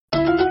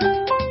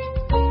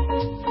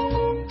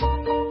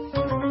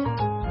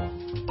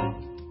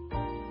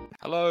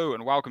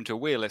welcome to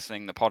We're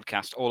Listening, the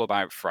podcast all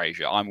about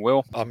Frasier. I'm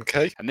Will. I'm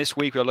Kate. And this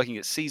week we're looking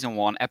at Season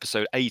 1,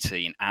 Episode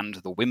 18, And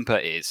the Whimper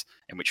Is,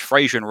 in which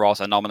Frasier and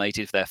Ross are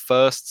nominated for their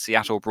first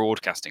Seattle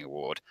Broadcasting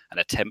Award and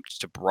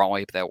attempt to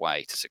bribe their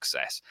way to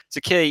success.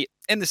 So, Key,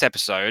 in this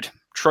episode,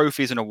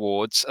 trophies and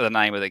awards are the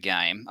name of the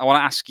game. I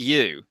want to ask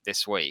you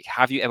this week,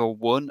 have you ever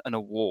won an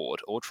award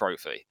or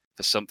trophy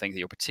for something that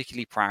you're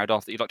particularly proud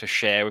of that you'd like to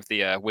share with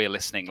the We're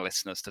Listening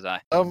listeners today?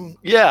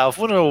 Yeah, I've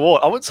won an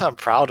award. I wouldn't say I'm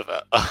proud of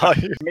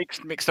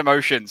it. Mixed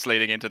emotions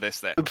leading into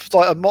this then.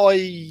 Like at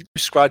my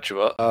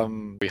postgraduate,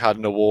 we had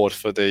an award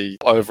for the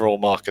overall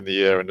mark in the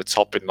year and the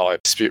top in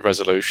like dispute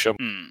resolution.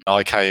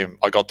 I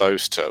got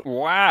those two.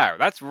 Wow,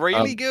 that's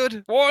really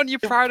good. What, are you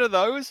proud of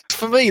those?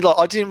 For me, like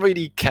I didn't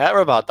really care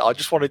about that. I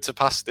just wanted to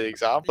pass the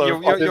exam.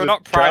 You're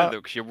not proud of them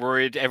because you're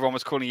worried everyone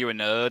was calling you a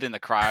nerd in the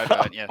crowd,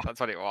 weren't you? That's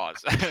what it was.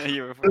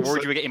 You were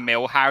worried you were getting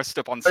Millhoused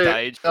up on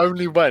stage. It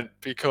only went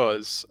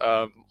because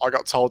I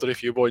got told that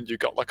if you won, you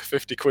got like a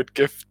 50 quid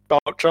gift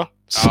voucher.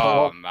 So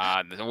oh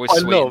man, there's always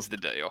sweetens the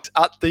deal.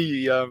 At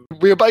the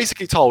we were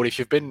basically told if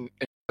you've been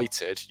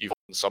invited, you've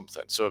won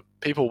something. So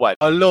people went.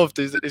 I loved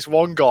this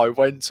one guy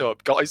went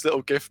up, got his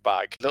little gift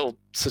bag, little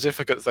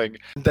certificate thing,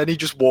 and then he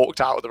just walked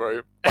out of the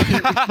room. He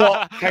was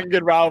not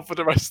hanging around for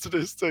the rest of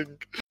this thing.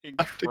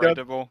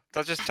 Incredible.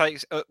 That just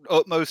takes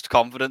utmost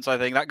confidence, I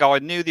think. That guy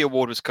knew the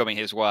award was coming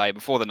his way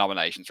before the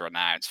nominations were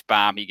announced.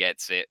 Bam, he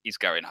gets it. He's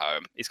going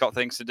home. He's got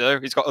things to do.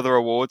 He's got other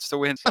awards to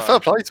win. So. Fair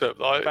play to him.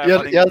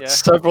 Like, he had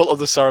several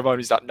other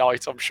ceremonies that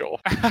night, I'm sure.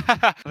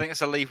 I think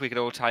that's a leaf we could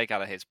all take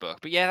out of his book.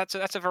 But yeah,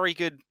 that's a very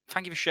good...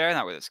 Thank you for sharing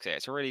that with us, Kate.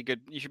 It's a really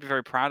good... You should be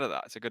very proud of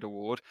that. It's a good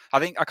award. I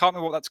can't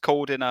remember what that's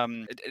called in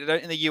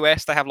the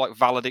US. They have like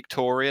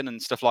valedictorian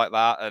and stuff like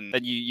that. And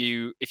then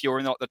you if you're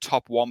in like the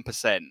top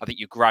 1%, I think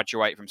you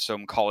graduate from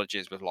some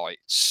colleges with like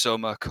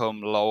summa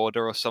cum laude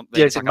or something.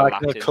 Yeah, it's like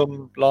magna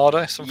cum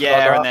laude, something like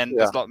that. And then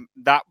there's like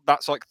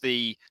that's like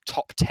the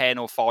top 10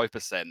 or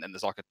 5%, and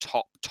there's like a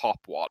top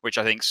one, which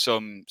I think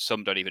some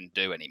don't even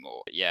do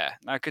anymore. But yeah,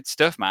 no, good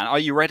stuff, man. Are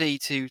you ready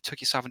to tuck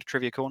yourself into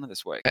Trivia Corner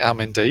this week? I am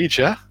indeed,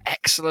 yeah.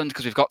 Excellent,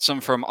 because we've got some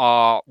from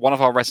one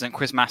of our resident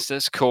quiz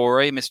masters,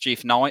 Corey,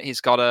 Mischief Knight.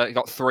 He's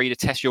got 3 to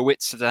test your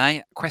wits today.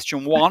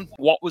 Question 1,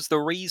 what was the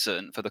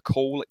reason for the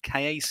call at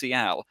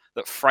KACL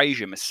that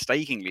Frasier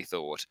mistakenly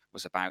thought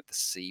was about the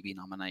CB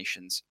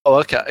nominations? Oh,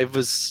 okay. It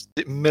was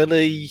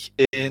Millie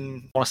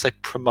in, I want to say,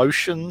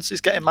 promotions is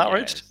getting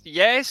married?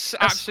 Yes,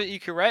 absolutely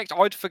correct.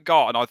 I'd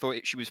forgotten. I thought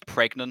she was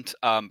pregnant.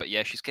 But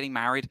yeah, she's getting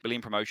married. Millie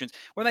in promotions.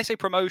 When they say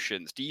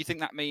promotions, do you think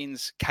that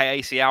means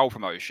KACL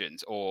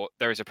promotions, or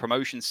there is a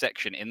promotion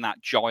section in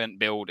that giant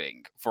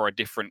building for a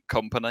different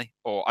company?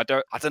 Or I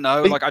don't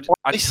know. Like I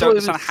just don't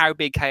understand how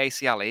big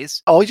KACL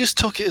is. I just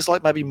took it as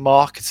like maybe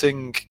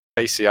marketing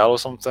ACL or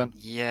something.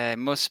 Yeah, it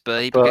must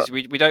be, because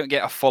we don't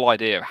get a full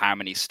idea of how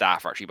many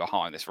staff are actually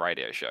behind this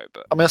radio show.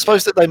 But I mean, I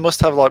suppose that they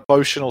must have like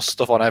promotional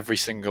stuff on every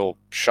single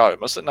show,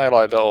 mustn't they?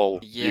 Like little,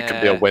 you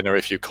can be a winner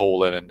if you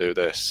call in and do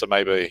this. So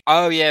maybe.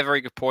 Oh yeah, very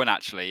good point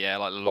actually. Yeah,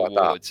 like little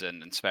awards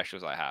and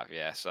specials I have.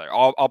 Yeah, so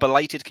our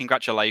belated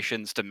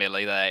congratulations to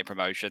Millie there in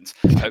promotions.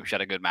 Hope she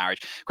had a good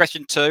marriage.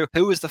 Question 2: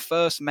 who was the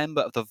first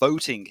member of the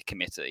voting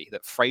committee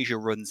that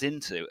Frasier runs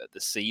into at the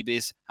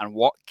CBs, and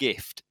what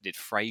gift did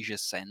Frasier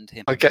send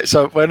him? Okay,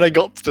 so when I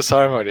got to the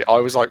ceremony, I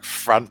was like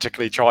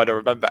frantically trying to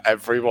remember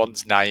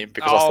everyone's name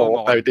because I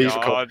thought these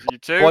were cool. You're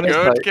too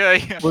good,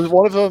 Kay. Was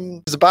one of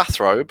them a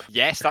bathrobe?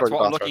 Yes, that's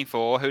what I'm looking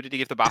for. Who did he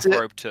give the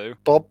bathrobe to?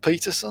 Bob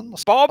Peterson?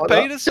 Bob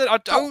Peterson? I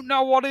don't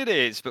know what it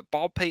is, but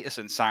Bob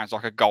Peterson sounds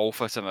like a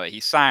golfer to me. He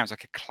sounds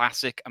like a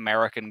classic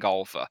American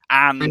golfer.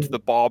 And the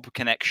Bob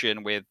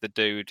connection with the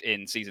dude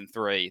in season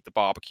 3, the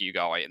barbecue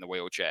guy in the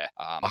wheelchair.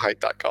 I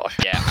hate that guy.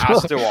 Yeah,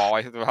 as do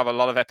I. We'll have a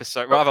lot of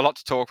episode. We'll have a lot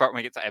to talk about when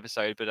we get to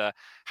episode, but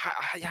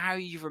how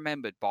you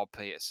remembered Bob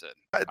Peterson?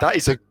 That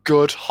is a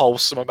good,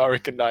 wholesome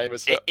American name,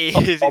 isn't it?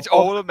 It is. It's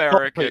all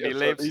American. He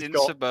lives in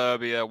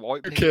suburbia,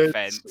 white picket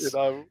fence. You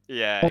know,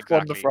 yeah, exactly.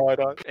 On the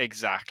Friday.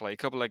 Exactly. A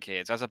couple of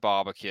kids, has a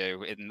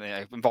barbecue,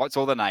 invites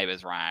all the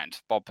neighbours round.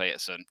 Bob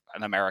Peterson,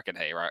 an American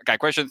hero. Okay,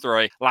 question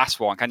 3. Last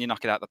one. Can you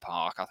knock it out of the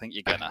park? I think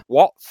you're gonna.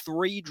 What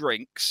 3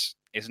 drinks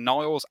is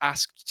Niles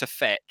asked to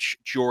fetch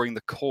during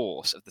the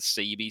course of the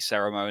CB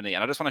ceremony?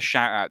 And I just want to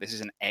shout out, this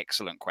is an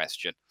excellent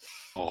question.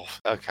 Oh,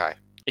 okay.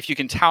 If you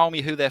can tell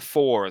me who they're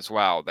for as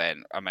well,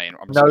 then, I mean,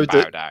 I'm just going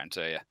to bow down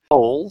to you.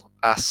 Paul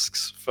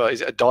asks for,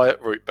 is it a diet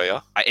root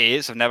beer? It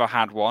is. I've never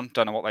had one.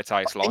 Don't know what they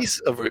taste like.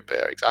 It's a root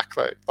beer,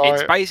 exactly.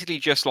 It's basically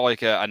just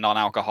like a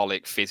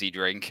non-alcoholic fizzy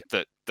drink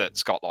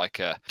that's got like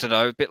a, I don't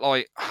know, a bit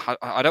like,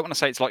 I don't want to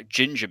say it's like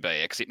ginger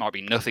beer because it might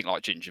be nothing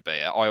like ginger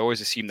beer. I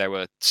always assumed they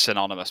were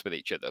synonymous with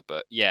each other,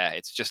 but yeah,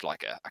 it's just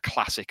like a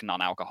classic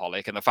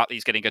non-alcoholic, and the fact that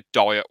he's getting a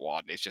diet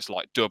one is just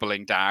like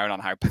doubling down on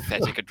how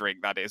pathetic a drink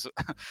that is.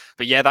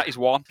 But yeah, that is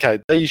one.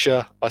 Okay,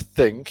 Deja, I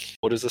think,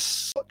 orders a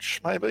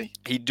scotch, maybe?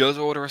 He does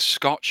order a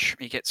scotch.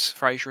 He gets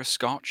Frasier a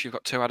scotch. You've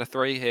got 2 out of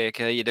 3 here,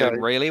 Kay. You're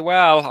doing really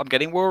well. I'm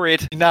getting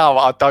worried. No,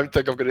 I don't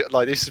think I'm going to,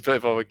 like, this is a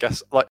bit of a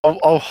guess. Like,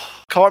 I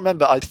can't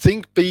remember. I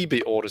think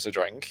BB orders a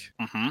drink.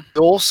 Mm-hmm.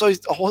 Also,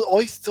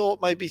 I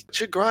thought maybe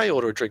Fletcher Gray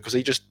ordered a drink because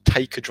he just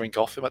take a drink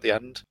off him at the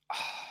end.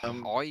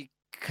 I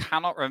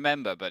cannot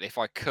remember, but if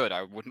I could,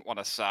 I wouldn't want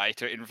to say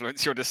to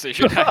influence your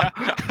decision. Okay,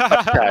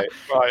 right.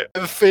 I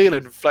have a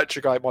feeling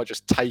Fletcher Gray might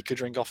just take a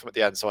drink off him at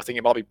the end, so I think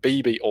it might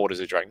be BB orders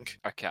a drink.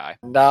 Okay.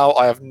 Now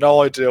I have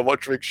no idea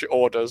what drink she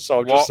orders, so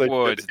I'm just What thinking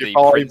would if the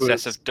I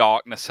Princess was- of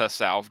Darkness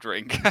herself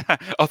drink,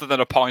 other than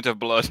a pint of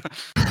blood?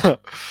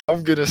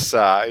 I'm gonna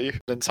say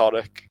gin and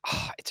tonic.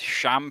 It's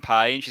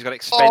champagne. She's got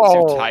expensive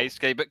Oh. taste,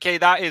 Key. But Key,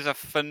 that is a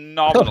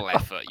phenomenal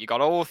effort. You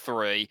got all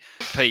three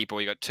people.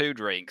 You got 2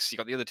 drinks. You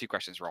got the other 2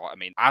 questions right. I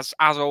mean, as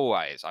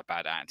always, I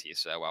bow down to you,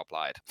 sir. Well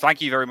played.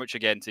 Thank you very much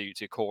again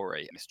to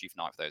Corey and Mr.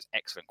 Knight for those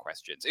excellent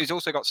questions. He's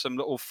also got some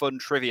little fun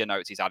trivia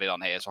notes he's added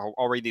on here, so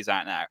I'll read these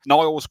out now.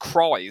 Niles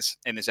cries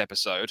in this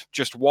episode,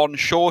 just one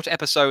short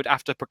episode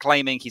after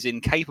proclaiming he's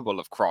incapable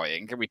of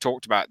crying. And we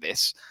talked about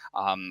this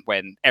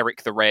when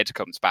Eric the Red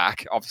comes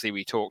back. Obviously,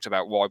 we talked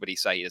about why would he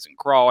say he doesn't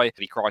cry,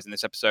 but he cries in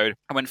this episode.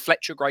 And when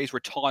Fletcher Gray's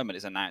retirement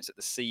is announced at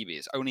the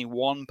Seabeers, only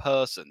one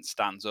person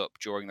stands up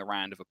during the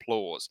round of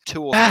applause.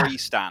 2 or 3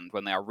 stand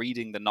when they are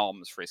reading the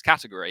noms for his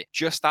category.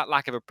 Just that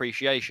lack of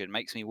appreciation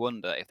makes me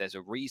wonder if there's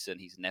a reason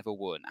he's never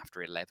won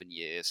after 11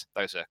 years.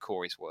 Those are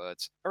Corey's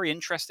words. Very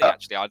interesting,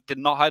 actually. I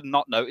had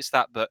not noticed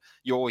that, but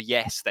your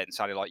yes then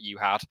sounded like you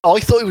had. I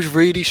thought it was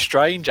really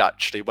strange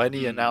actually when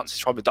he announced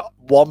his retirement that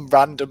one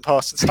random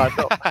person stand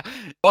up.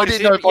 I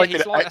didn't know if like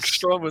an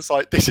extra was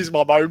like, this is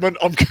my moment,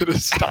 I'm gonna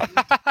stand.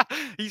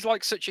 He's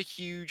like such a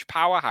huge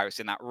powerhouse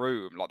in that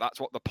room. Like that's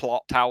what the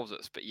plot tells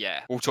us. But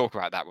yeah, we'll talk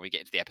about that when we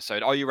get into the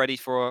episode. Are you ready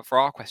for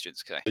our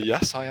questions, Kay?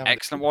 Yes, I am.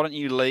 Excellent. Why don't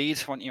you lead?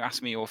 Why don't you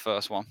ask me your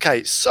first one?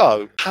 Okay,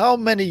 so how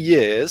many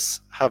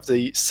years have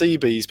the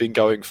CBs been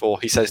going for?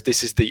 He says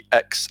this is the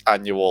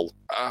X-annual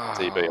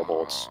CB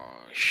Awards.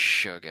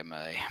 Sugar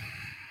me.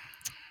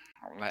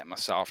 I'll let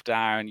myself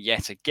down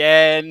yet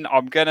again.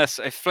 I'm going to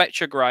say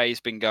Fletcher Gray's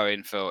been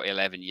going for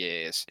 11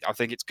 years. I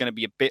think it's going to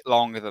be a bit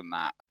longer than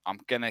that. I'm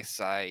going to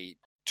say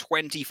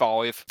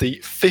 25. The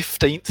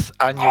 15th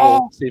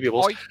annual CB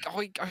Awards.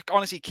 I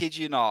honestly kid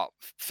you not.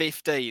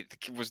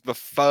 15th was the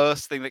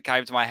first thing that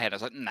came to my head. I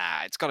was like,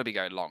 nah, it's got to be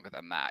going longer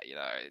than that. You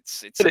know,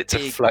 it's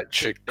To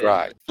Fletcher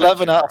Gray.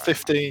 11 out of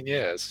 15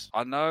 years.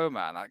 I know,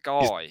 man. That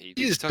guy.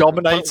 He's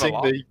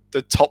dominating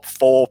the top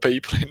 4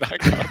 people in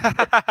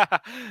that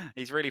game.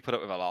 He's really put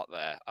up with a lot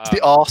there. It's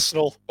the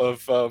Arsenal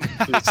of the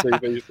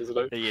CBs,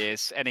 isn't He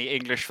is. Any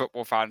English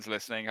football fans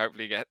listening,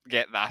 hopefully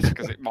get that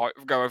because it might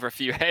go over a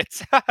few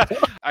heads.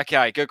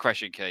 Okay, good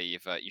question, Key.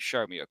 You've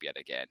shown me up yet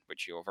again,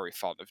 which you're very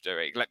fond of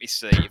doing. Let me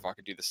see if I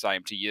can do the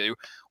same to you.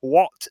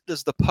 What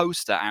does the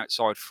poster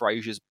outside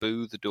Frasier's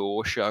Boo the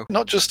Door show?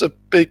 Not just a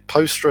big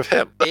poster of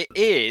him. It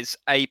is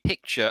a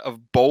picture of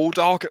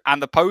Bulldog,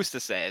 and the poster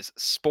says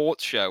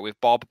Sports Show with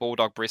Bob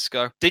Bulldog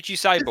Briscoe. Did you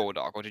say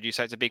Bulldog, or did you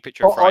say it's a big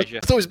picture of Frasier? I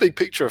thought it was a big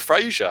picture of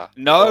Frasier.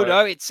 No,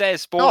 it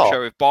says Sports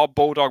Show with Bob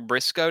Bulldog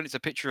Briscoe, and it's a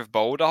picture of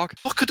Bulldog.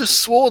 I could have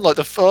sworn like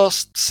the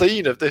first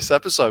scene of this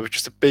episode was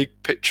just a big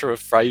picture of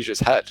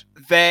Frasier's head.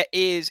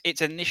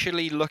 It's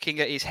initially looking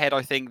at his head,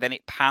 I think, then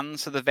it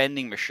pans to the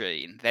vending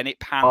machine, then it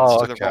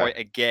pans to the right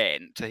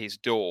again to his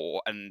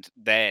door, and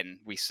then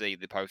we see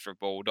the poster of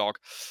Bulldog.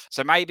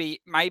 So maybe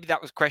that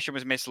question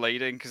was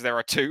misleading because there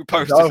are 2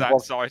 posters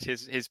outside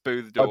his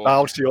booth door. I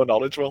bow to your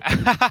knowledge, Will.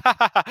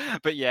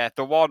 But yeah,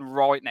 the one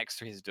right next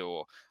to his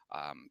door.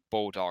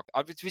 Bulldog.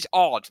 It's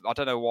odd. I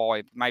don't know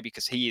why. Maybe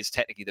because he is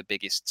technically the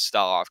biggest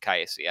star of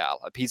KSCL.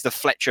 He's the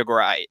Fletcher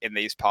Gray in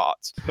these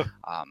parts.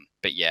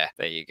 But yeah,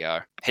 there you go.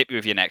 Hit me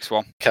with your next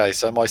one. Okay,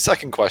 so my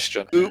second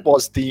question. Who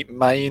was the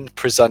main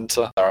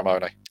presenter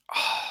ceremony?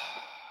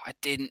 I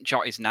didn't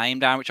jot his name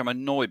down, which I'm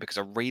annoyed because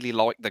I really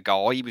liked the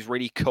guy. He was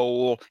really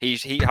cool. He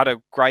had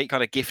a great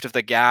kind of gift of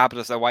the gab.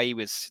 As the way he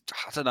was,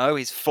 I don't know,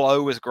 his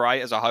flow was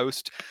great as a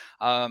host.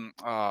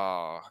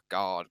 Oh,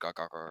 God.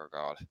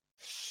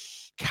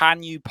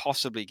 Can you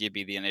possibly give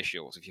me the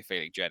initials if you're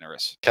feeling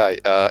generous? Okay,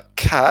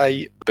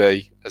 KB.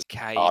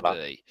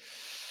 KB.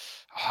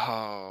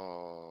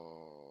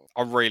 Oh,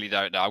 I really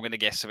don't know. I'm going to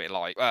guess something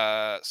like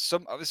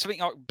something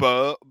like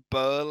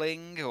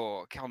Burling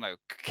or I don't know,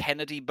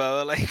 Kennedy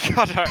Burling.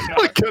 I don't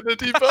know.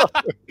 Kennedy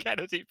Burling.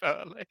 Kennedy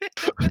Burling.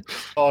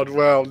 God,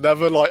 well,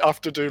 never like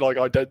have to do like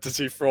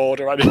identity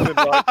fraud or anything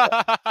like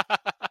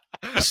that.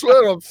 I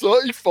swear I'm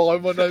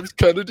 35. My name's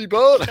Kennedy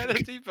Burling.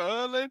 Kennedy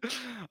Burling.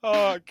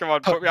 Oh, come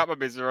on, put me out my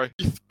misery.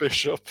 Keith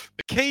Bishop.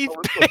 Keith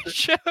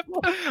Bishop.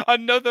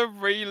 Another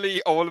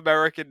really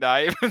all-American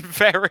name and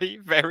very,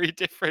 very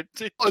different.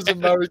 As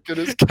American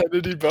as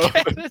Kennedy Burling.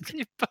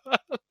 Kennedy Burling.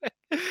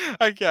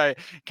 Okay,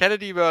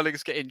 Kennedy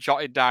Burling's getting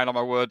jotted down on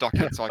my Word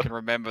document so I can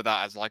remember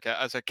that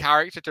as a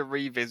character to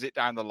revisit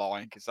down the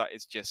line because that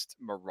is just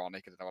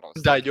moronic. I don't know what I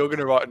was Dad, you're going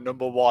to write a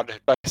 #1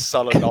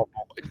 bestseller novel.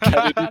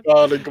 Kennedy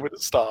Burling with a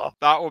star.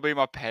 That will be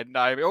my pen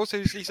name.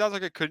 He sounds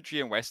like a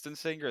country and western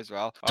singer as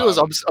well.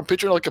 I'm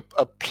picturing like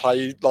a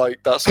play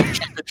like that sort of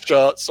checkered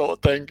shirt sort of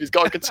thing. He's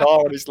got a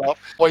guitar on his lap.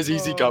 Why is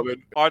easy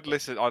going? I'd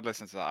listen to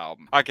that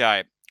album.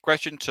 Okay.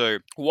 Question 2.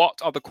 What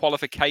are the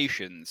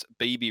qualifications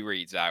BB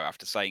reads out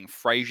after saying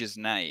Frasier's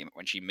name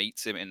when she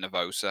meets him in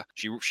Nervosa?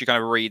 She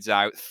kind of reads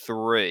out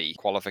 3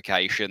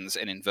 qualifications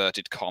in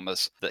inverted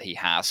commas that he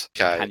has.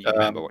 Okay, Can you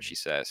remember what she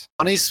says?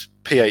 One is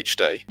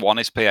PhD. 1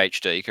 is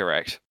PhD,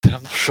 correct.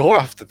 I'm not sure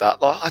after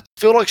that. Like, I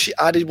feel like she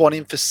added one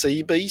in for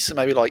CB, so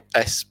maybe like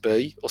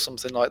SB or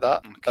something like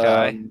that.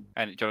 Okay.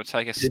 And do you want to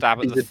take a stab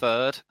at the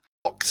third?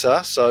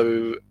 Doctor,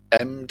 so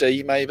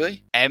MD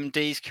maybe?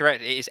 MD's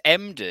correct. It is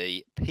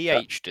MD,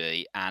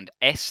 PhD, and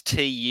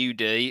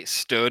STUD,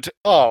 stud.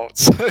 Oh,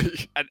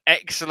 An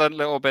excellent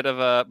little bit of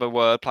a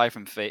wordplay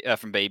from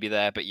BB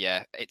there, but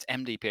yeah, it's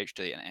MD,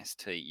 PhD, and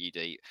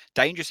STUD.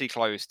 Dangerously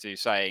close to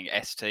saying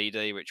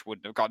STD, which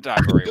wouldn't have gone down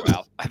very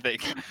well, I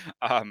think.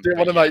 Didn't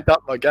want to make that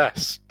my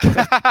guess.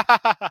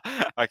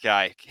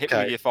 Okay, hit me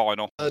with your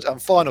final. Third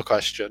and final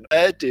question.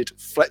 Where did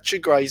Fletcher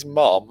Gray's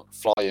mom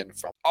fly in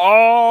from?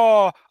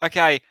 Oh,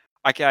 okay.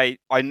 I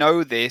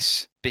know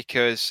this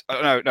because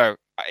no,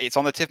 it's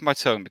on the tip of my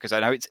tongue because I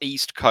know it's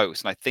East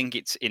Coast and I think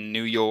it's in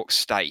New York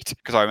State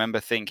because I remember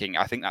thinking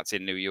I think that's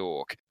in New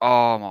York.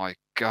 Oh my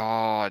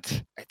god,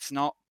 it's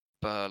not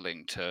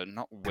Burlington,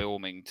 not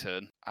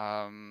Wilmington.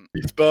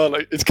 It's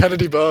Burling. It's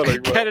Kennedy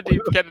Burling.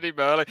 Kennedy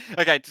Burling.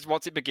 Okay,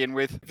 what's it begin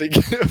with?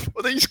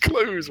 These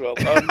clues, Will.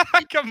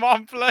 Come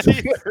on,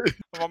 please.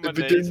 I'm on my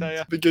knees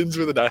here. Begins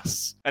with an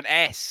S. An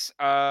S.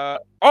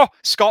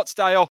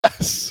 Scottsdale.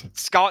 S.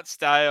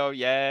 Scottsdale,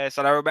 yes.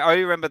 And I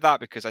remember that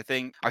because I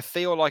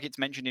feel like it's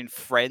mentioned in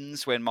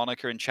Friends when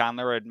Monica and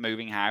Chandler are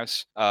moving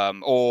house.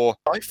 Or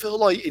I feel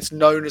like it's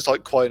known as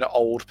like quite an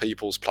old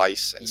people's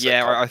place.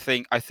 Yeah, I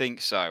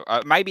think so.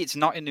 Maybe it's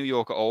not in New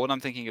York at all, and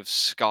I'm thinking of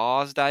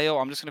Scarsdale.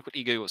 I'm just going to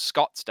quickly Google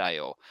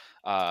Scottsdale.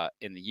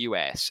 In the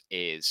US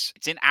it's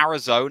in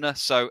Arizona,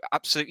 so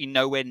absolutely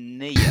nowhere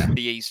near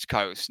the East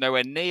Coast,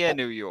 nowhere near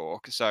New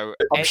York. So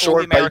I'm sure all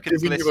the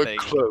Americans listening, you a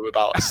clue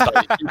about a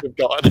state you'd have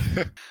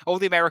gotten. All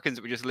the Americans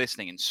that were just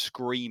listening and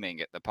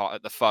screaming at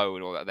the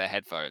phone or at their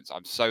headphones.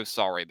 I'm so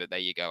sorry, but there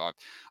you go.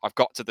 I've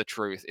got to the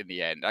truth in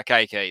the end.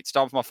 Okay, Keith, it's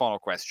time for my final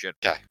question.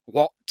 Okay.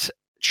 What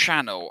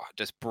channel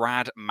does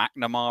Brad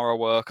McNamara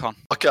work on?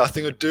 Okay, I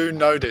think I do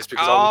know this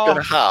because I was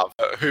going to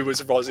have who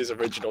was Roz's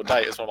original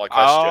date as one of my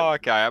questions. Oh,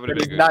 okay.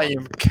 His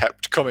name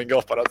kept coming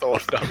up, and I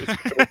thought, no,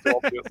 it's too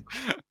obvious.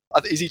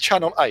 Is he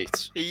Channel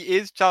 8? He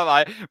is Channel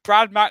 8.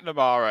 Brad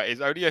McNamara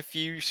is only a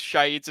few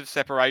shades of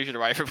separation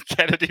away from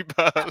Kennedy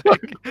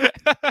Burling.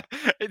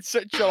 It's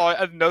such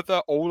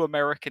another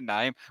all-American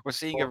name. We're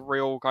seeing a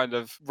real kind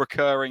of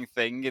recurring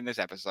thing in this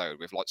episode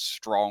with like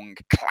strong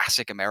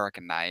classic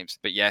American names.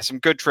 But yeah, some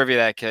good trivia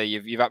there, Key.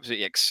 You've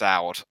absolutely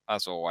excelled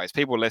as always.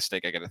 People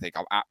listening are going to think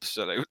I'm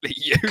absolutely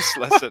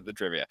useless at the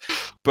trivia.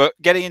 But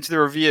getting into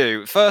the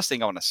review, first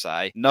thing I want to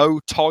say, no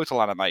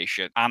title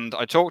animation. And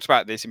I talked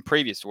about this in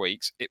previous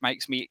weeks. It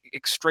makes me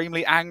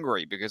extremely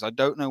angry because I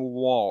don't know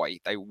why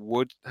they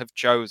would have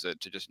chosen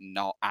to just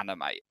not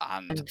animate.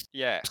 And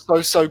yeah,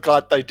 so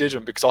glad they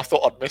didn't because I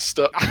thought I'd missed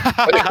it.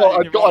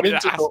 I got an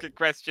ask a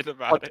question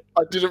about it.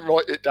 I didn't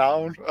write it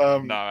down.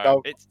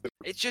 No,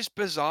 it's just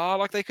bizarre.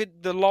 Like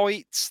the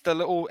lights, the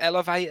little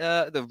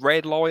elevator, the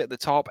red light at the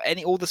top,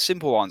 all the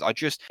simple ones.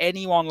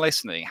 Anyone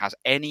listening has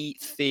any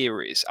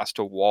theories as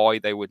to why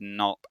they would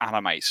not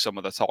animate some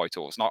of the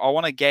titles. Now, I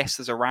want to guess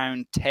there's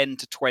around 10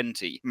 to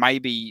 20,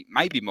 maybe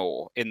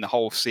more in the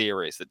whole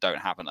series that don't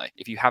have any.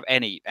 If you have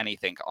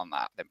anything on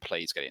that, then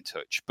please get in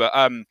touch. But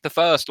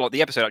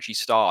the episode actually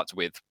starts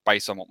with,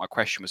 based on what my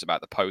question was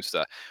about the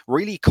poster,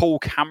 really cool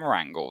camera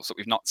angles that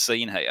we've not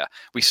seen here.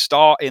 We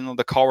start in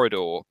the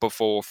corridor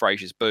before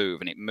Frasier's booth,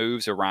 and it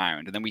moves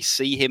around, and then we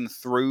see him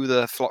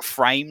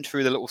framed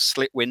through the little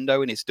slit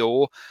window in his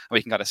door, and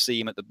we can kind of see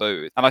him at the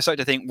booth. And I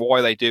started to think, why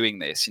are they doing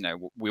this?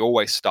 We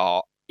always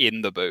start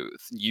in the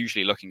booth,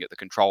 usually looking at the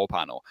control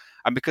panel.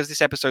 And because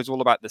this episode's all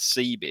about the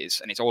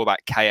CBiz and it's all about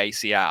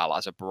KACL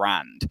as a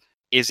brand,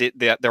 is it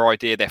their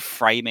idea they're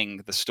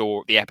framing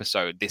the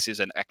episode? This is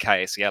a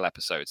KACL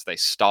episode. So they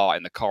start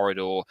in the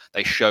corridor.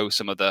 They show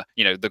some of the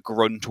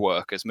grunt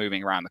workers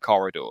moving around the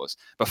corridors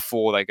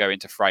before they go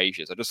into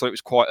Frasier's. I just thought it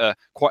was quite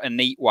a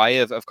neat way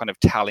of kind of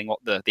telling what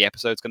the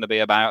episode's going to be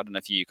about. And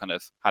if you kind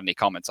of had any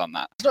comments on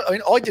that. No, I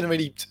mean, I didn't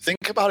really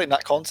think about it in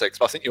that context,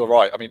 but I think you're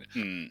right. I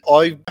mean,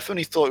 I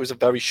definitely thought it was a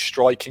very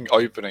striking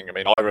opening. I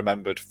mean, I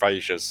remembered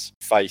Frasier's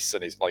face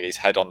and his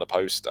head on the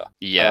poster.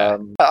 Yeah.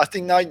 I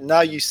think now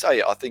you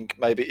say it, I think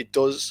maybe it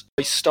does,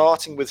 by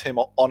starting with him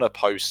on a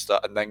poster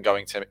and then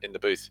going to him in the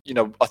booth.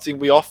 I think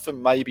we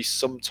often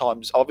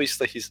sometimes,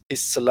 obviously his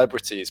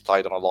celebrity is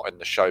played on a lot in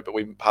the show, but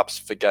we perhaps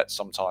forget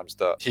sometimes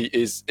that he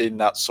is in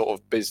that sort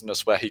of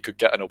business where he cocould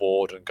get an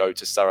award and go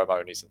to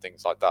ceremonies and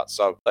things like that.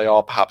 So they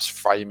are perhaps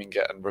framing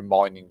it and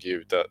reminding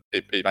you that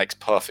it makes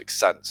perfect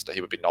sense that he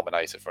would be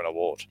nominated for an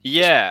award.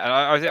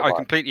 Yeah, and I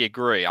completely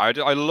agree. I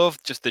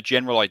love just the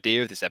general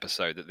idea of this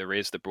episode, that there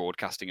is the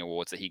broadcasting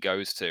awards that he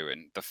goes to,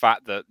 and the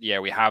fact that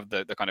we have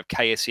the kind of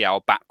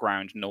KSCL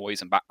background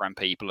noise and background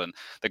people, and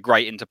the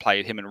great interplay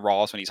of him and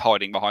Roz when he's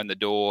hiding behind the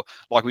door.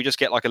 Like, we just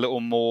get like a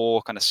little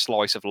more kind of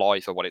slice of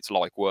life of what it's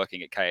like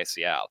working at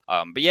KSCL.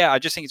 But yeah, I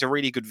just think it's a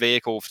really good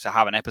vehicle to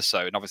have an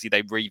episode. And obviously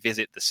they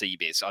revisit the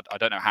CBs. I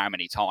don't know how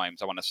many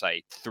times. I want to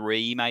say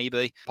 3,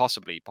 maybe,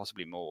 possibly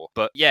more.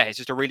 But yeah, it's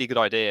just a really good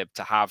idea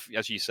to have,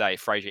 as you say,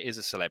 Frasier is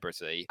a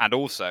celebrity and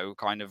also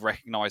kind of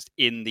recognized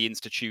in the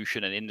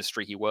institution and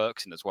industry he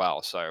works in as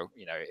well. So,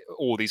 you know,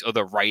 all these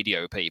other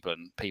radio people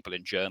and people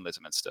in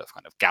journalism and stuff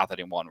kind of gathered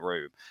in one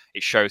room.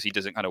 It shows he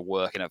doesn't kind of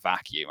work in a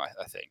vacuum,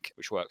 I think,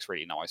 which works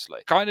really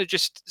nicely. Kind of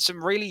just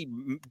some really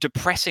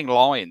depressing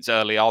lines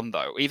early on,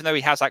 though, even though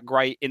he has that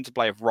great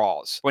interplay of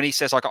Roz when he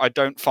says, like, I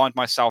don't find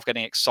myself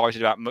getting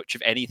excited about much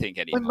of anything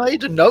anymore. I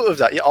made a note of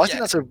that. Yeah, I think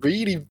that's a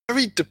really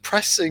very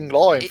depressing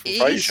line from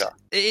Frasier.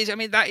 It is. I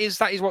mean, that is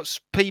what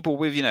people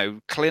with, you know,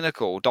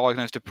 clinical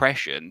diagnosed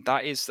depression,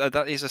 that is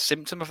a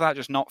symptom of that,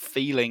 just not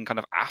feeling kind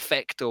of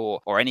affect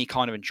or any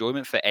kind of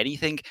enjoyment for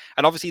anything.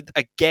 And obviously,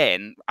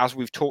 again, as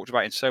we've talked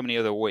about in so many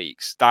other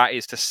weeks, that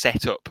is to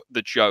set up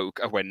the joke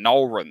of when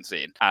Noel runs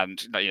in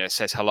and, you know,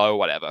 says hello,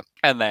 whatever,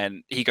 and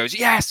then he goes,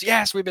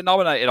 yes, we've been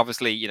nominated.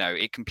 Obviously, you know,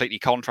 it completely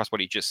contrasts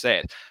what he just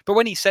said. But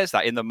when he says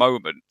that in the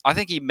moment, I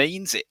think he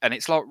means it, and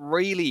it's like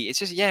really, it's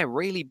just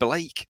really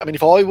bleak. I mean,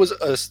 if I was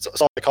a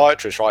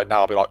psychiatrist right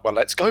now, I'd be like, well,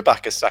 let's go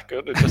back a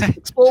second and just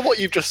explore what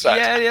you've just said.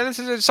 Yeah,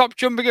 stop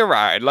jumping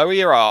around, lower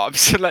your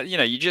arms. You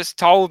know, you just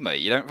told me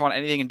you don't find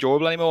anything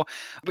enjoyable anymore.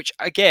 Which,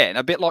 again,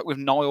 a bit like with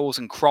Niles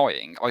and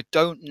crying, I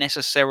don't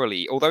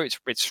necessarily, although it's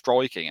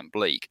striking and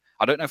bleak,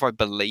 I don't know if I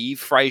believe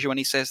Frasier when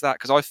he says that,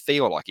 because I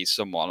feel like he's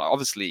someone,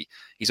 obviously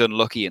he's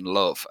unlucky in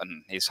love,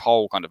 and his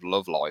whole kind of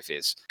love life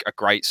is a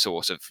great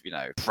source of, you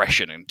know,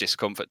 depression and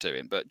discomfort to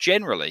him. But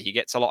generally, he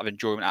gets a lot of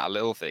enjoyment out of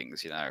little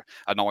things, you know,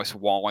 a nice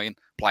wine,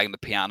 playing the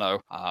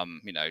piano,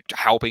 you know,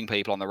 helping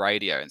people on the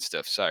radio and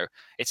stuff. So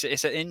it's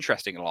an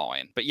interesting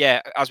line. But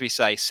yeah, as we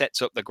say,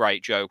 sets up the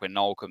great joke when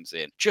Noel comes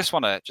in. Just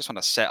want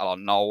to settle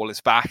on Noel is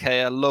back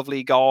here,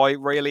 lovely guy,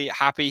 really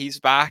happy he's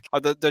back.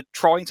 The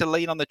trying to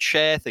lean on the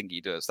chair thing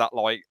he does, that,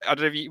 like, I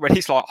don't know if when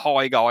he's like,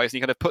 hi guys, and he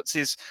kind of puts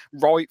his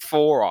right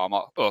forearm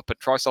up and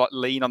tries to like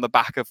lean on the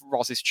back of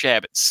Ross's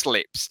chair but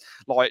slips.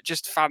 Like,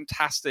 just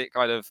fantastic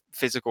kind of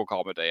physical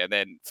comedy. And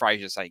then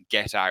Frasier saying,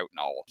 get out,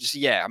 Noel. Just,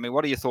 yeah, I mean,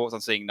 what are your thoughts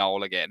on seeing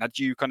Noel again? Had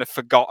you kind of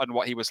forgotten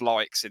what he was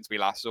like since we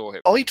last saw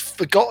him? I'd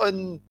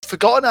forgotten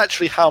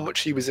actually how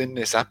much he was in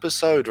this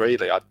episode,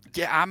 really.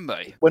 Yeah, and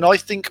me. When I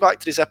think back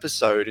to this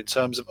episode, in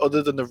terms of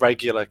other than the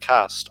regular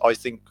cast, I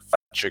think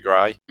Fletcher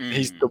Gray.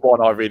 He's the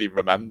one I really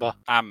remember.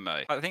 And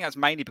me. I think that's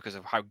mainly because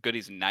of how good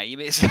his name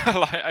is.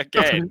 Like,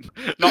 again,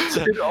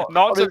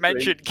 not to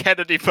mention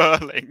Kennedy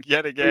Burling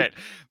yet again,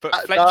 but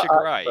Fletcher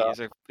Gray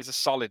is a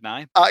solid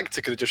name.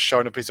 Actor could have just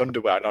shown up his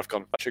underwear and I've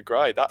gone, Fletcher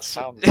Gray. That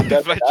sounds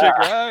Fletcher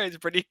Gray is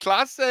pretty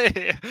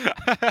classy.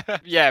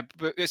 Yeah,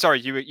 but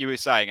sorry, you were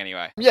saying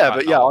anyway. Yeah,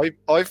 but yeah,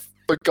 I've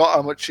forgot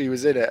how much he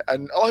was in it,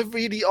 and I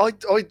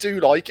do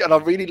like it, and I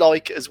really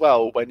like it as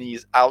well when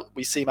he's out.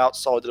 We see him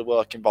outside of the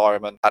work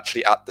environment,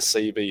 actually at the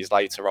CBs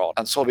later on,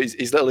 and sort of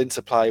his little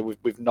interplay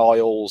with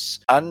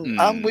Niles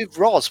and with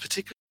Roz,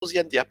 particularly towards the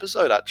end of the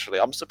episode. Actually,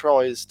 I'm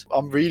surprised.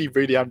 I'm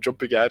really am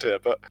jumping ahead here,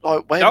 but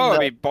like when I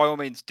mean, by all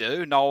means,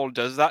 do. Noel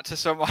does that to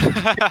someone.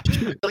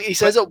 He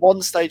says at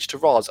one stage to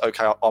Roz,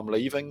 "Okay, I'm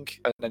leaving,"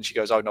 and then she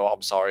goes, "Oh no,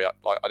 I'm sorry. I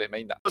didn't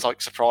mean that." I was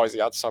like surprised he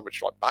had so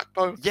much like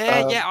backbone.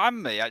 Yeah,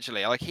 I'm me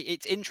actually. Like,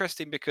 it's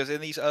interesting because in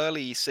these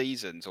early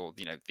seasons, or,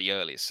 you know, the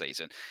earliest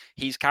season,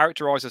 he's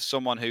characterized as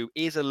someone who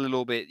is a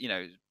little bit, you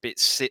know,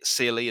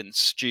 silly and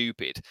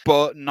stupid,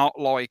 but not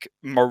like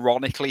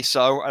moronically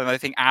so. And I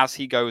think as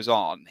he goes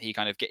on, he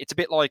kind of it's a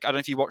bit like, I don't know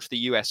if you watch the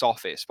US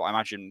Office, but I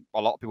imagine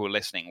a lot of people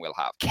listening will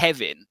have.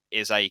 Kevin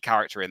is a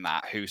character in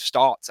that who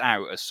starts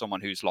out as someone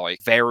who's like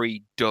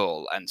very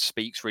dull and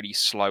speaks really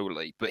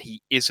slowly, but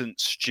he isn't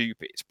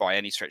stupid by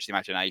any stretch of the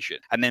imagination.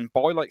 And then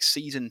by like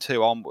season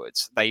 2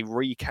 onwards, they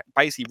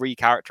basically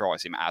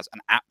recharacterize him as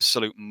an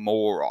absolute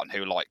moron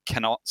who like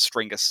cannot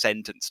string a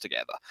sentence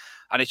together.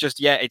 And it's just,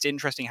 yeah, it's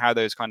interesting how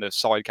those kind of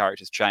side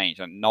characters change.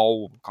 And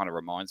Noel kind of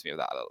reminds me of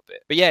that a little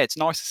bit. But yeah, it's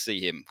nice to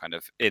see him kind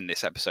of in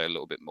this episode a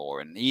little bit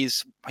more. And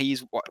he's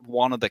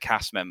one of the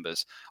cast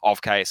members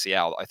of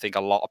KSCL that I think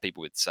a lot of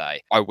people would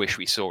say, I wish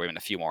we saw him in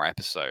a few more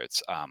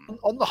episodes.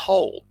 On the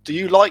whole, do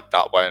you like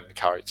that when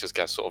characters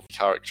get sort of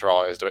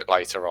characterized a bit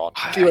later on?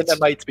 Do you want them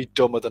made to be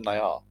dumber than they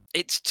are?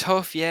 It's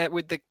tough, yeah.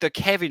 With the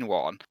Kevin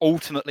one,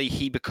 ultimately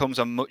he becomes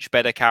a much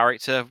better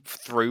character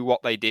through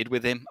what they did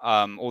with him.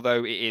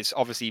 Although it is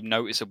obviously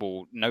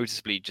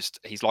noticeably just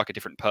he's like a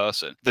different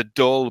person. The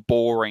dull,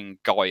 boring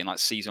guy in like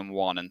season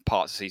 1 and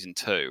parts of season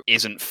 2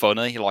 isn't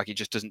funny. Like, he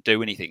just doesn't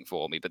do anything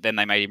for me. But then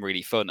they made him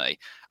really funny.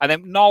 And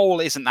then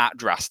Noel isn't that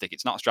drastic.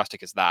 It's not as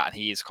drastic as that, and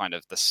he is kind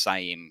of the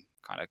same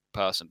kind of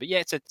person. But yeah,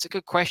 it's a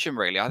good question,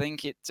 really. I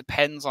think it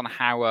depends on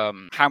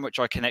how much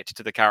I connected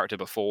to the character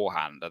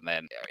beforehand, and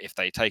then if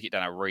they take it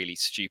down a really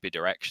stupid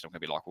direction, I'm gonna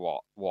be like,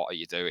 what are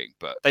you doing?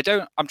 But they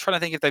don't. I'm trying to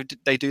think if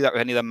they do that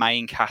with any of the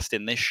main cast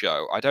in this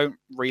show. I don't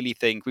really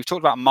think we've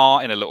talked about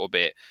Martin a little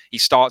bit. He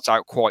starts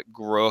out quite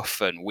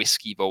gruff and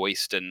whiskey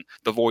voiced and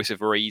the voice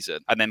of reason,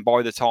 and then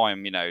by the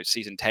time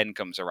season 10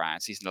 comes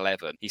around, season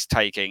 11, he's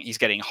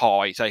getting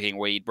high, taking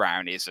weed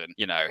brownies, and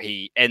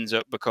he ends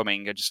up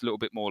becoming just a little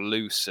bit more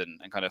loose and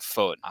kind of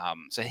fun.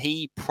 So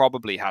he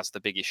probably has the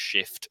biggest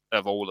shift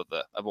of all of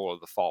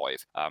the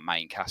five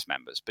main cast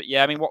members. But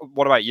yeah, I mean,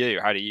 what about you?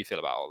 How do you feel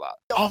about all that?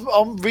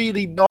 I'm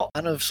really not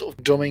a fan of sort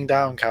of dumbing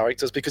down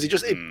characters because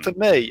for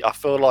me, I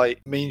feel like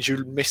it means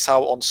you miss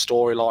out on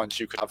storylines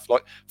you could have.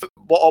 Like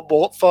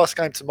what first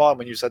came to mind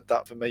when you said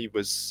that for me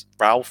was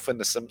Ralph in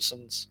The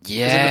Simpsons.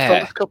 Yeah. In the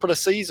first couple of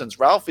seasons,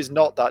 Ralph is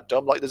not that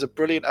dumb. Like there's a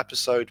brilliant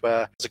episode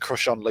where there's a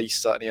crush on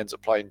Lisa and he ends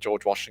up playing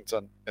George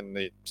Washington in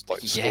the school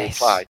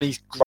play. He's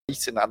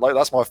great in that. Like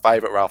that's my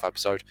favourite Ralph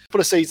episode. A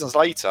couple of seasons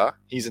later,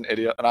 he's an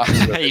idiot.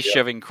 He's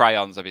shoving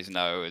crayons up his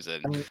nose.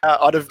 And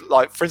I'd have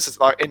for instance,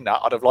 in that,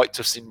 I'd have liked to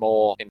have seen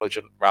more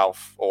intelligent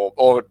Ralph,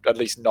 or at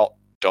least not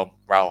dumb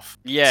Ralph.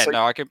 Yeah,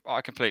 no,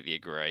 I completely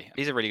agree.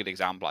 He's a really good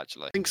example,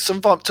 actually. I think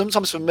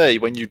sometimes for me,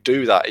 when you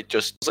do that, it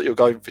just feels like you're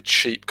going for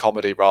cheap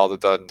comedy rather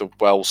than the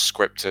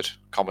well-scripted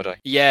comedy.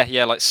 Yeah,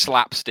 like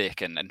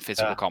slapstick and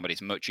physical comedy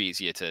is much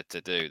easier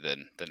to do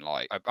than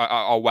like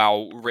a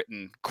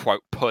well-written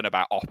quote pun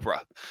about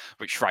opera,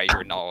 which Frasier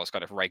and Niles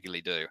kind of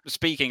regularly do.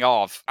 Speaking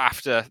of,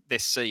 after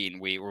this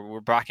scene,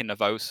 we're back in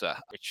Nervosa,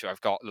 which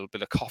I've got a little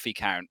bit of coffee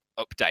count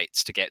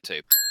updates to get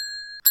to.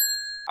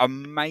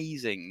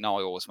 Amazing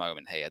Niles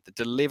moment here. The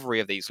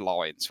delivery of these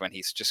lines when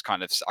he's just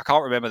kind of, I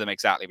can't remember them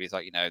exactly, but he's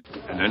like,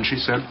 And then she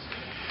said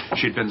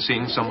she'd been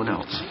seeing someone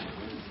else.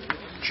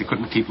 She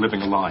couldn't keep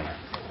living a lie.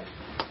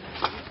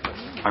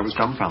 I was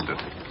dumbfounded.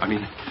 I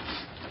mean,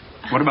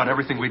 what about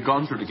everything we'd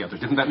gone through together?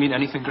 Didn't that mean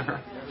anything to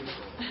her?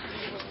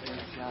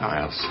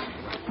 Niles,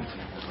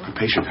 a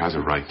patient has a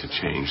right to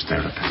change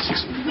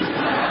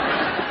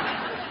therapists.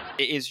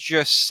 It is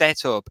just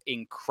set up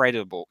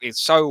incredible.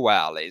 It's so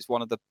well. It is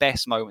one of the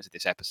best moments of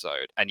this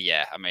episode. And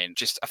yeah, I mean,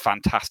 just a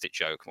fantastic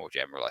joke more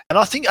generally. And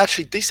I think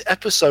actually this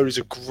episode is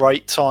a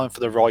great time for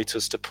the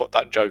writers to put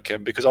that joke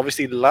in, because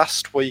obviously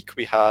last week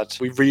we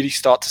really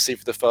start to see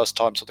for the first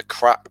time sort of the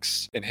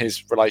cracks in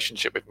his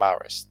relationship with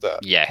Maris.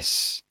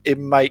 Yes. It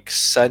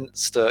makes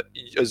sense that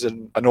as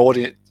an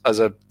audience, as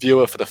a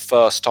viewer for the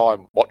first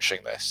time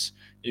watching this,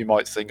 you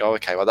might think, oh,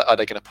 okay, well, are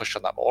they going to push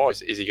on that more?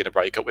 Is he going to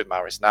break up with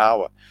Maris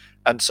now?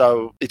 And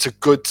so it's a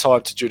good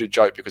time to do the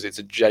joke because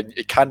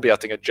it can be, I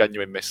think, a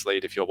genuine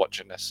mislead if you're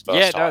watching this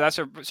first time. No,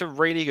 that's a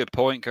really good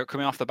point.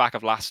 Coming off the back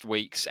of last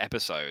week's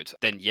episode,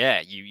 then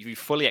yeah, you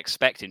fully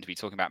expect him to be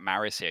talking about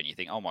Maris here, and you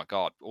think, oh my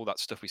god, all that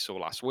stuff we saw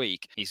last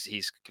week,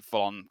 he's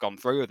full on gone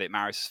through with it.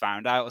 Maris has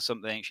found out or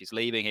something, she's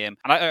leaving him,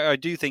 and I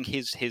do think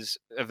his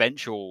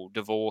eventual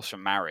divorce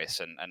from Maris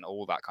and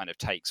all that kind of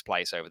takes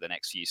place over the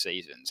next few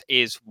seasons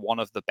is one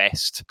of the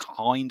best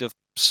kind of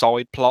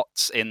side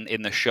plots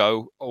in the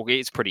show.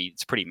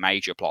 It's pretty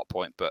major plot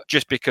point, but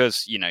just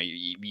because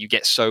you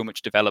get so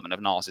much development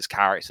of Niles'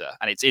 character,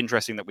 and it's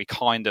interesting that we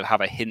kind of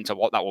have a hint of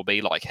what that will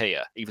be like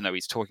here, even though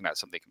he's talking about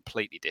something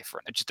completely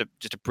different. Just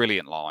a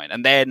brilliant line.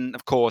 And then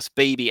of course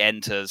Bibi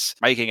enters,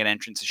 making an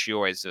entrance as she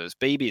always does.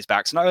 Bibi is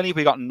back, so not only have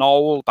we got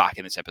Noel back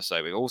in this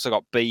episode, we've also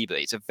got Bibi.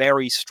 It's a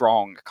very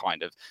strong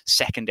kind of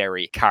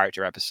secondary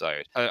character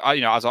episode.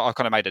 As I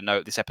kind of made a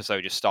note, this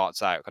episode just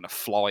starts out kind of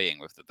flying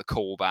with the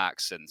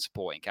callbacks and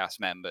supporting cast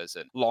members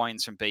and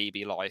lines from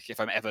Bibi like, if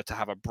I'm ever to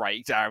have a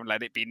breakdown,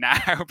 let it be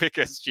now,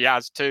 because she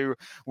has two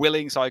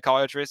willing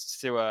psychiatrists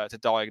to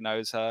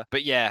diagnose her.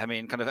 But yeah, I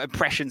mean, kind of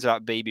impressions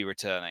about Bibi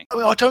returning. I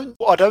mean,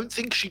 I don't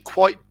think she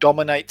quite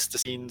dominates the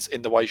scenes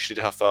in the way she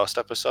did her first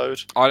episode.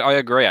 I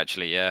agree,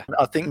 actually, yeah.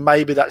 I think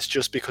maybe that's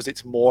just because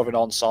it's more of an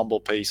ensemble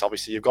piece.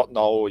 Obviously, you've got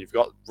Noel, you've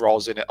got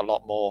Roz in it a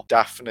lot more,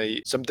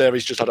 Daphne.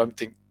 I don't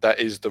think there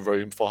is the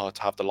room for her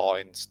to have the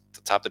lines,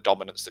 to have the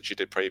dominance that she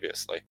did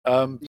previously.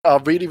 I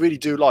really, really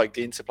do like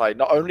the interplay,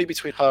 not only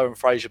between her and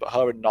Frasier, but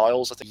her and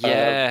Niles. I think.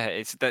 Yeah,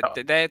 it's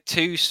that they're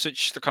two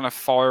such the kind of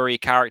fiery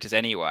characters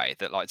anyway.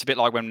 That like it's a bit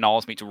like when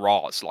Niles meets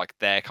Roz. Like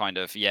they're kind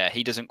of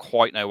he doesn't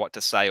quite know what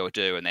to say or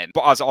do, and then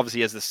but as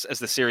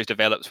the series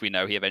develops, we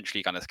know he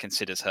eventually kind of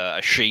considers her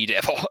a she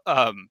devil.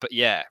 But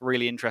yeah,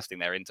 really interesting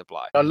their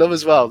interplay. I love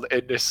as well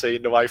in this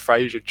scene the way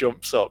Frasier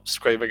jumps up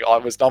screaming, "I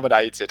was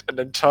nominated," and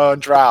then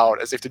turns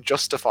round as if to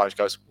justify it,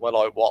 goes, "Well,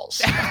 I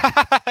was."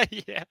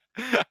 Yeah.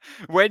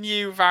 When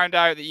you found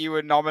out that you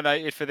were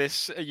nominated for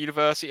this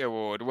university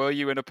award, were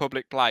you in a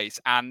public place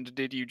and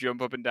did you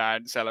jump up and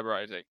down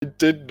celebrating? I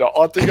did not.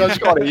 I think I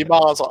just got an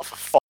email. I was like,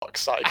 for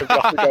fuck's sake. And we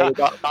have to go with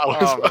that now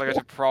as Oh, I'm well. gonna go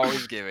to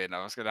prize giving.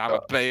 I was gonna have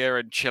a beer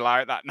and chill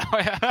out that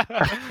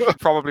night.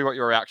 Probably what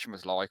your reaction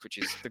was like, which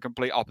is the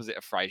complete opposite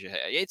of Frasier here.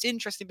 It's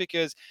interesting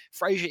because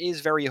Frasier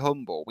is very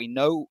humble. We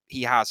know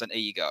he has an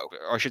ego.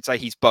 Or I should say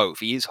he's both.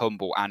 He is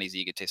humble and he's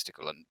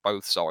egotistical, and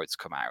both sides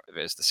come out of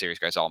it as the series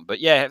goes on. But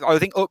yeah, I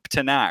think up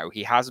to now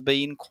he has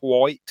been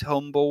quite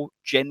humble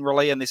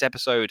generally, and this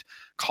episode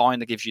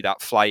kind of gives you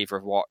that flavour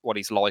of what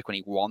he's like when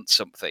he wants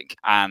something.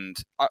 And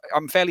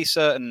I'm fairly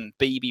certain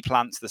BB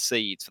plants the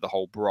seeds for the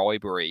whole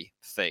bribery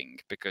thing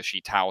because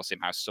she tells him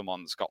how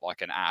someone's got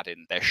like an ad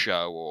in their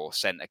show or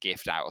sent a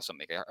gift out or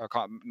something. I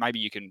can't, maybe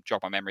you can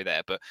jog my memory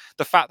there, but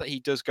the fact that he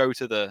does go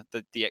to the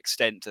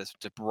extent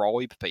to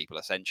bribe people,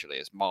 essentially,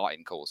 as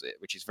Martin calls it,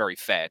 which is very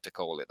fair to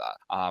call it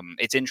that.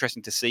 It's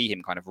interesting to see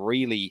him kind of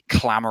really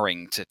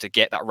clamoring to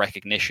get that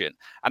recognition,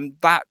 and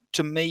that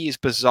to me is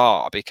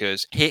bizarre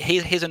because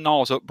his and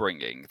Niall's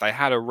upbringing, they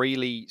had a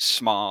really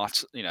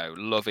smart,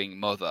 loving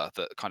mother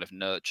that kind of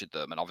nurtured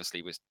them and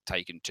obviously was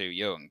taken too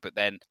young. But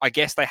then I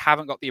guess they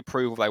haven't got the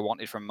approval they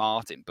wanted from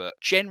Martin. But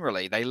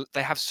generally,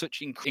 they have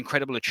such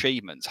incredible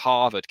achievements: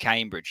 Harvard,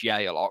 Cambridge,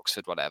 Yale,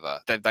 Oxford, whatever.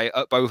 They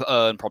both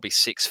earn probably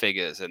six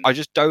figures, and I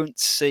just don't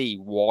see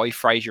why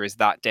Frasier is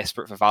that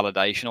desperate for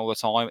validation all the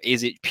time.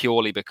 Is it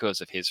purely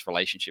because of his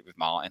relationship with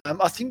Martin?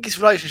 I think his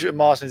relationship with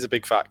Martin is a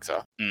big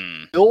factor.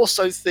 Mm. I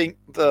also think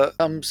that in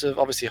terms of,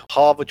 obviously,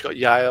 Harvard got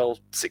Yale,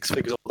 six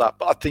figures, all that.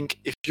 But I think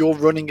if you're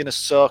running in a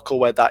circle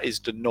where that is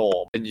the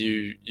norm, and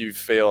you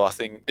feel, I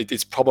think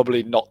it's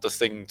probably not the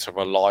thing to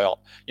rely on.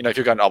 If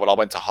you're going, oh, well, I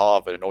went to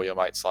Harvard, and all your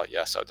mates like,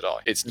 yeah, so did I.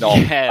 It's not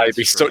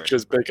maybe such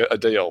as big a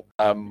deal.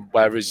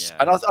 Whereas,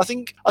 and I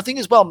think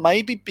as well,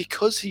 maybe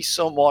because he's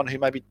someone who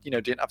maybe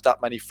didn't have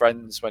that many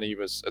friends when he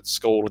was at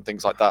school and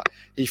things like that,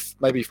 he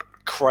maybe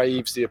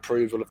craves the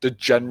approval of the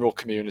general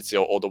community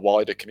or the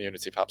wider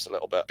community perhaps a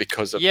little bit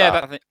because of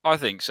that. I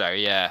think so,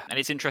 yeah. And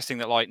it's interesting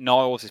that like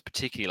Niles is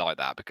particularly like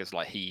that because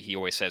like he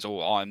always says,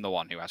 oh, I'm the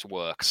one who has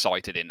work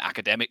cited in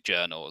academic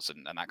journals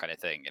and that kind of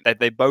thing. And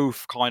they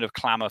both kind of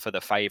clamour for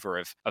the favour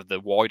of the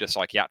wider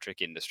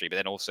psychiatric industry, but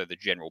then also the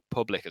general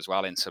public as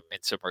well in some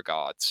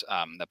regards.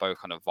 They're both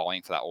kind of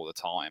vying for that all the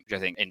time, which I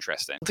think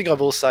interesting. One thing I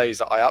will say is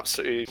that I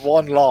absolutely,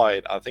 one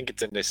line, I think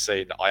it's in this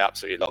scene that I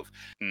absolutely love,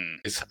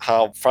 is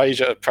how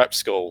Frasier at prep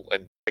school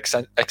and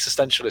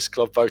Existentialist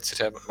Club voted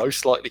him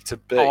most likely to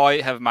be. I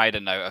have made a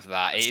note of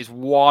that. It is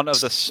one of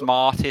the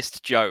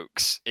smartest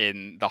jokes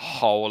in the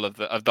whole of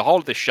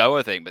the show,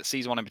 I think, but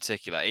season one in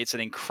particular. It's an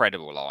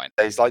incredible line.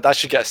 He's like, that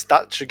should get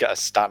a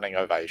standing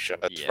ovation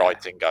as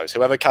writing goes.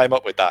 Whoever came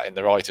up with that in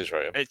the writers'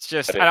 room. It's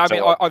just, and I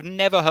mean, I've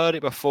never heard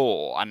it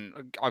before,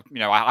 and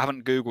I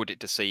haven't Googled it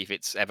to see if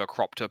it's ever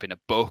cropped up in a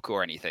book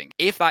or anything.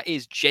 If that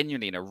is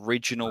genuinely an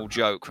original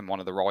joke from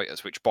one of the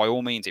writers, which by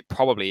all means it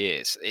probably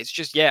is, it's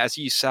just, as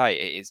you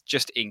say, it's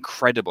just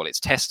incredible. It's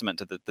testament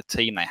to the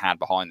team they had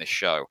behind this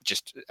show.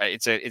 Just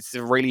it's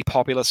a really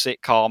popular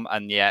sitcom,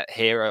 and yet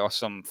here are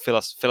some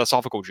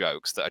philosophical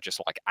jokes that are just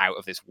like out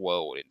of this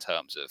world in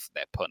terms of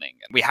their punning.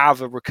 And we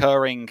have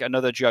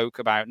another joke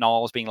about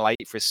Niles being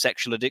late for his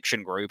sexual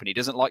addiction group, and he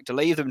doesn't like to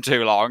leave them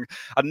too long.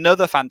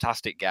 Another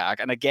fantastic gag,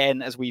 and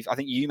again, I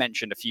think you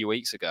mentioned a few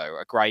weeks ago,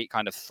 a great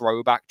kind of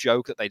throwback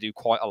joke that they do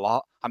quite a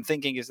lot. I'm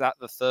thinking, is that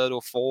the third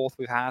or fourth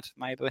we've had,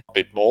 maybe? A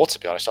bit more, to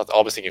be honest.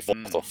 I was thinking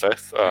fourth or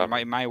fifth.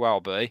 It may well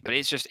be. But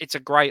it's a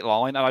great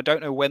line, and I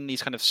don't know when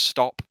these kind of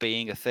stop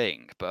being a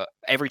thing, but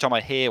every time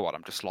I hear one,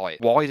 I'm just like,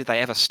 why did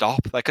they ever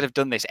stop? They could have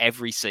done this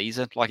every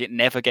season. Like, it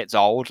never gets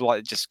old.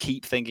 Like, just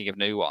keep thinking of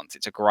new ones.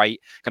 It's a great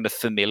kind of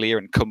familiar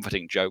and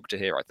comforting joke to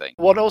hear, I think.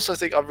 One also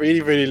thing I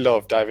really, really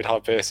love David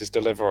Hyde Pierce's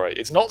delivery.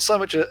 It's not so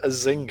much a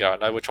zinger. I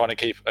know we're trying to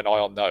keep an eye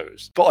on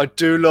those, but I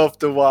do love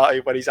the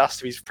way when he's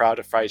asked if he's proud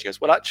of Frasier, he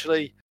goes, well,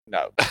 actually,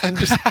 no. And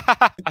just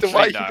the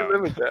way he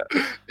delivered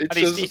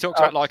it. He talks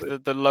about like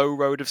the low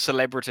road of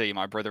celebrity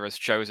my brother has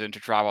chosen to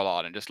travel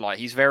on, and just like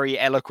he's very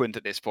eloquent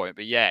at this point.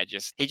 But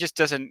he just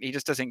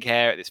doesn't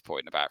care at this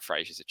point about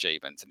Frasier's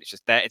achievements, and it's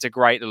just there. It's a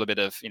great little bit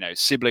of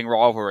sibling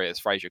rivalry, as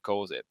Frasier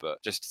calls it,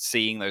 but just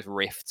seeing those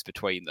rifts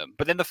between them.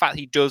 But then the fact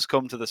he does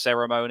come to the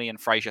ceremony and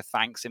Frasier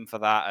thanks him for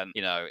that, and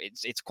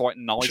it's quite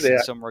nice in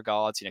some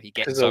regards. He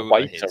gets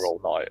over his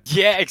all night.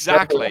 Yeah,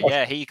 exactly.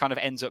 Yeah, he kind of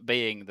ends up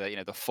being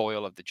the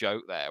foil of the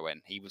joke there, when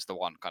he was the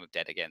one kind of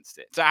dead against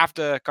it. So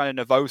after kind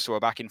of Nervosa are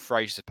back in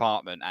Frasier's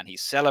apartment, and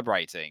he's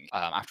celebrating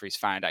after he's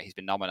found out he's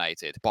been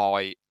nominated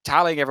by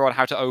telling everyone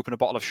how to open a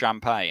bottle of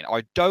champagne.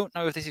 I don't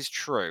know if this is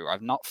true.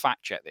 I've not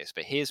fact-checked this,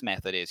 but his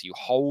method is you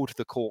hold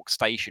the cork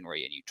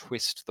stationary and you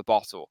twist the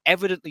bottle.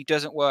 Evidently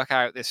doesn't work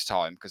out this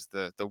time because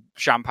the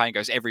champagne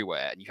goes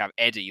everywhere, and you have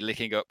Eddie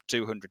licking up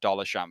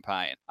 $200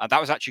 champagne. And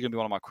that was actually going to be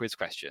one of my quiz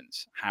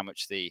questions, how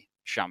much the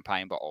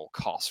champagne bottle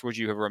cost? Would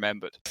you have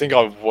remembered? I think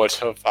I would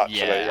have actually.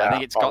 Yeah, I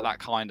think it's got that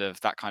kind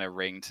of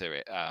ring to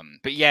it.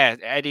 But yeah,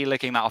 Eddie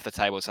licking that off the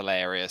table is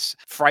hilarious.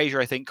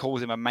 Frasier, I think,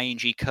 calls him a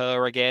mangy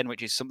cur again,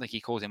 which is something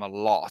he calls him a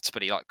lot,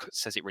 but he like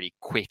says it really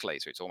quickly,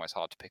 so it's almost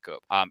hard to pick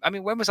up. I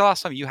mean, when was the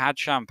last time you had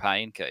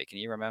champagne, Kate? Can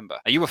you remember?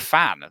 Are you a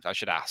fan? I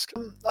should ask.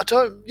 I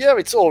don't. Yeah,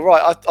 it's all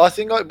right. I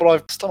think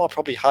last time I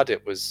probably had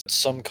it was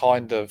some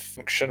kind of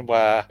function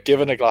where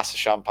given a glass of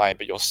champagne,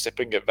 but you're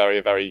sipping it very,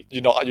 very.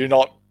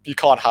 You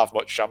can't have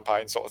much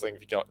champagne, sort of thing. If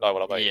you don't know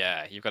what I mean.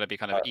 Yeah, you've got to be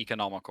kind of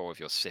economical with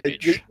your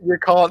sippage. You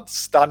can't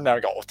stand there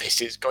and go, "Oh,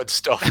 this is good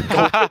stuff."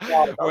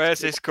 Where's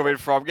this coming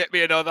from? Get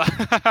me another.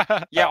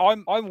 Yeah,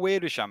 I'm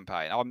weird with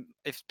champagne.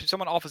 If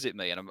someone offers it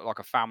me in like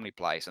a family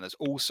place and there's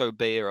also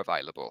beer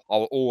available,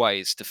 I'll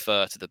always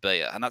defer to the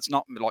beer, and that's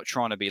not like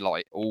trying to be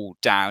like all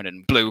down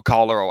and blue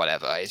collar or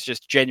whatever. It's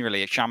just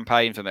generally a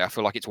champagne for me. I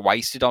feel like it's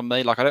wasted on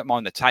me. Like I don't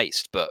mind the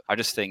taste, but I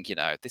just think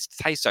this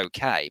tastes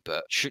okay,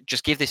 but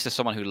just give this to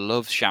someone who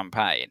loves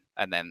champagne,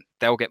 and then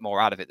they'll get more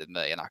out of it than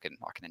me, and I can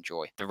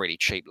enjoy the really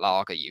cheap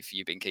lager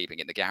you've been keeping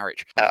in the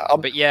garage.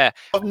 But yeah,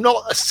 I'm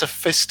not a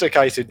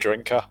sophisticated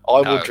drinker. I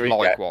will drink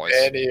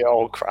any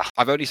old crap.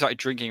 I've only started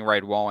drinking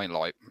red wine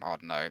like I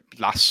don't know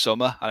last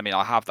summer. I mean,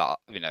 I have that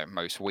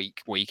most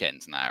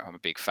weekends now. I'm a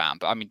big fan,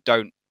 but I mean,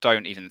 don't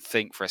even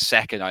think for a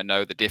second I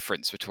know the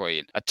difference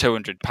between a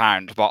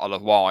 £200 bottle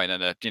of wine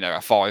and a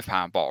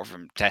 £5 bottle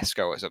from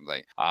Tesco or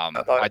something. I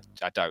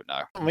don't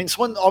know. I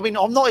mean,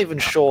 I'm not even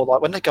sure.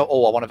 Like when they go,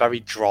 "Oh, I want a very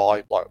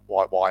dry like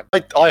white wine,"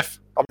 I'm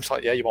just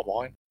like, "Yeah, you want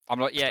wine?" I'm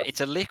like, yeah,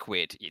 it's a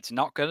liquid. It's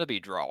not going to be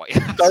dry.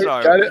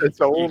 Don't get it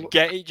at all.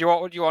 Do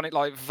you want it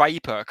like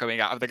vapor coming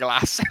out of the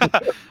glass?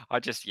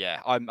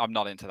 I'm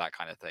not into that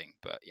kind of thing.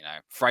 But,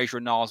 Frasier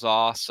and Niles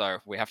are, so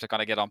we have to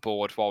kind of get on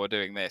board while we're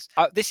doing this.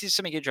 This is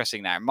something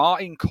interesting now.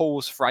 Martin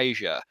calls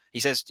Frasier. He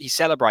says he's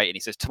celebrating. He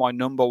says, "To my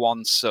number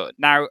one son."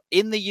 Now,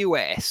 in the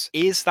US,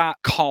 is that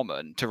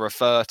common to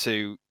refer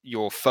to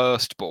your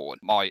firstborn,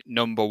 my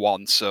number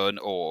one son,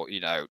 or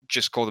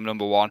just call them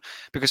number one?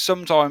 Because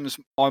sometimes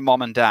my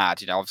mom and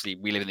dad, obviously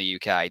we live in the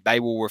UK, they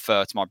will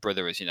refer to my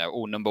brother as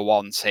all number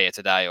one's here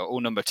today, or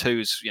all number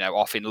two's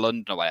off in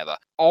London or whatever.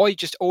 I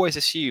just always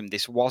assumed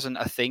this wasn't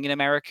a thing in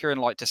America, and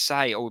like to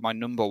say, "Oh, my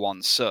number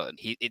one son,"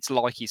 it's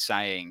like he's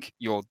saying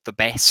you're the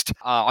best.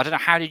 I don't know,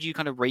 how did you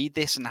kind of read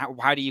this, and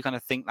how do you kind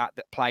of think that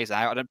plays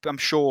out? I'm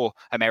sure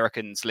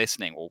Americans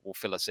listening will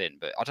fill us in,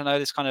 but I don't know,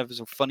 this kind of is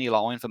a funny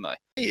line for me.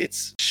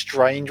 It's a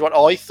strange one.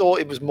 I thought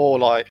it was more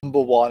like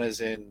number one as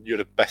in you're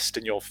the best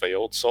in your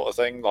field sort of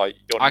thing, like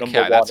you're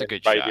number one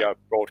in radio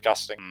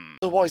broadcasting.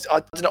 Otherwise,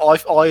 I don't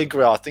know, I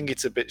agree. I think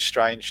it's a bit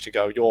strange to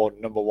go, "Your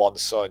number one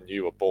son,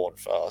 you were born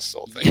first,"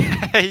 sort of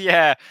thing.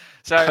 Yeah.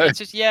 So it's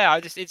just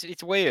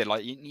it's weird.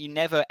 Like you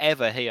never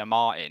ever hear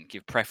Martin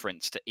give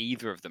preference to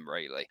either of them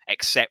really,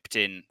 except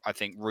in I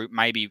think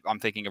maybe I'm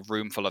thinking of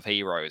Roomful of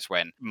Heroes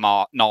when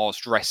Niles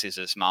dresses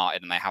as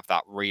Martin and they have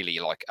that really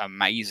like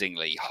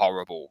amazingly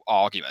horrible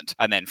argument,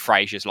 and then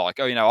Frasier's like,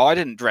 "Oh, I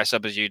didn't dress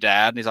up as you,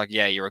 Dad," and he's like,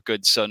 "Yeah, you're a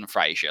good son,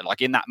 Frasier."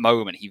 Like in that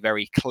moment, he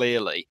very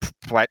clearly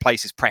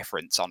places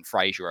preference on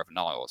Frasier over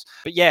Niles.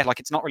 But yeah, like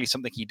it's not really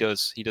something he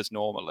does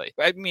normally.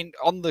 But I mean,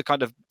 on the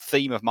kind of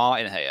theme of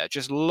Martin here,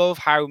 just love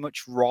how much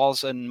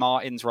Roz and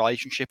Martin's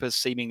relationship has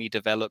seemingly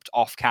developed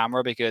off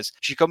camera, because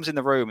she comes in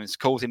the room and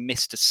calls him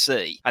Mr.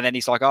 C, and then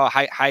he's like, "Oh,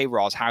 hey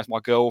Roz, how's my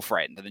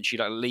girlfriend?" And then she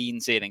like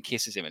leans in and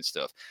kisses him and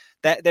stuff.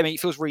 I mean, it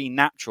feels really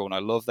natural, and I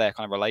love their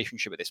kind of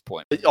relationship at this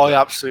point.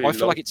 I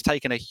feel like it's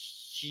taken a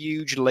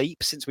huge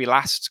leap since we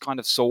last kind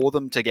of saw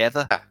them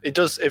together. Yeah, it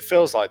does. It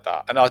feels like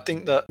that, and I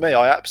think that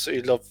I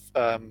absolutely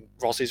love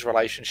Ross's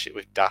relationship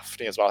with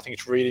Daphne as well. I think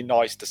it's really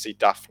nice to see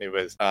Daphne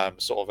with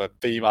sort of a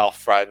female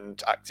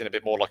friend acting a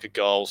bit more like a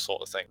girl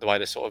sort of thing. The way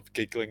they're sort of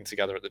giggling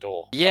together at the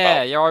door.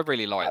 Yeah, I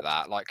really like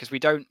that. Like, because we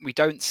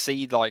don't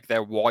see like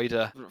their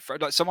wider.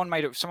 Like someone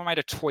made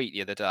a tweet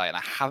the other day, and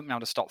I haven't been able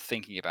to stop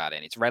thinking about it.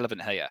 And it's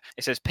relevant here.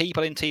 It says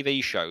people in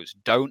TV shows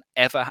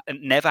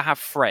never have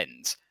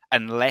friends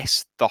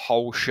unless the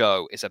whole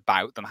show is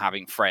about them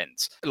having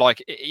friends.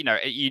 Like,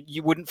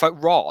 you wouldn't vote.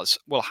 Roz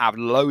will have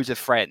loads of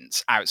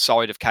friends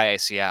outside of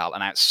KACL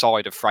and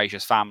outside of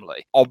Frasier's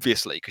family,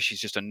 obviously, because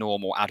she's just a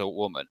normal adult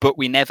woman. But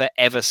we never,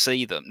 ever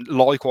see them.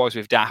 Likewise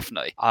with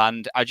Daphne.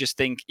 And I just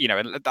think,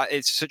 that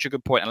it's such a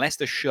good point. Unless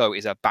the show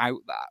is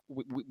about that,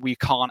 we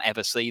can't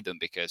ever see them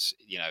because,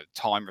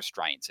 time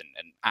restraints and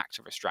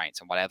actor restraints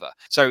and whatever.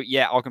 So,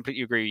 yeah, I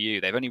completely agree with you.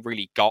 They've only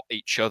really got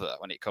each other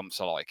when it comes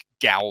to, like,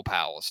 gal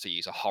pals, to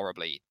use a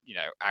horribly,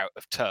 out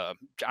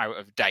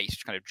of date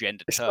kind of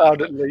gendered term.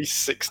 Sound at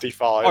least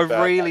 65. I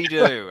really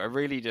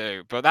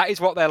do. But that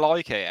is what they're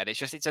like here, and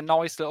it's a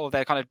nice little.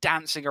 They're kind of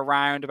dancing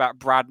around about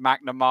Brad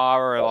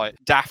McNamara, or like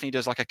Daphne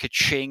does like a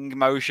ka-ching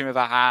motion with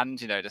her hand,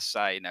 to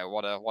say,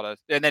 what a.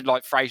 And then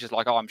like Frasier's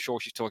like, "Oh, I'm sure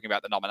she's talking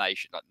about the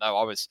nomination." Like, no,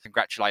 I was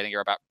congratulating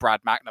her about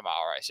Brad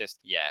McNamara. It's just,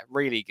 yeah,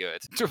 really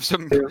good.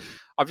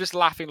 I'm just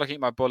laughing looking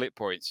at my bullet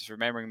points, just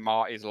remembering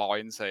Marty's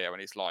lines here when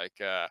he's like,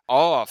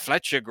 "Oh,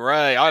 Fletcher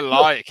Gray, I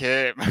like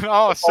him.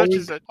 Oh, such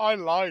and such, I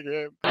like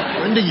him."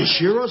 Brenda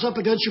Yashiro's up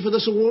against you for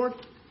this award?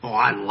 Oh,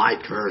 I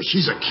like her.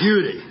 She's a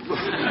cutie.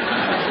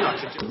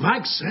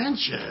 Mike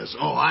Sanchez.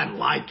 Oh, I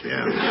like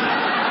him.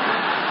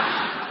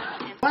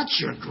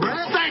 Fletcher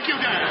Gray. Thank you,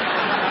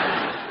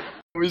 Dad.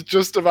 I was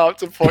just about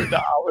to point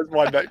that out as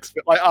my next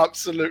bit. I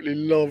absolutely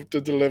loved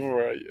the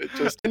delivery. It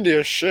just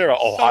India Shearer.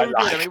 Oh, So I good.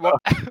 like. I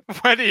mean,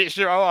 when are you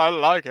sure? Oh, I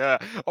like her.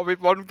 I mean,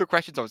 one of the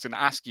questions I was going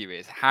to ask you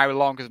is, how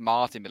long has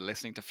Martin been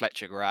listening to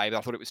Fletcher Gray? But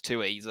I thought it was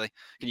too easy.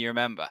 Can you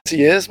remember? 2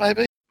 years,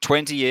 maybe.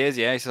 20 years,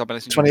 yeah. He says I've been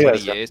listening 20 to 20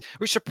 years, yeah. years,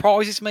 which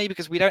surprises me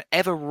because we don't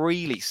ever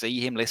really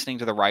see him listening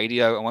to the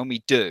radio. And when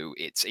we do,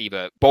 it's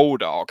either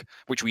Bulldog,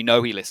 which we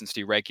know he listens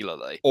to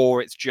regularly,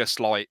 or it's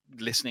just like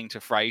listening to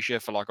Frasier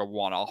for like a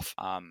one-off.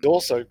 He's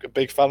also a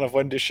big fan of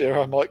Wendy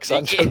Shearer, Mike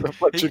Sanchez, and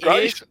Fletcher He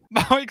Gray. is.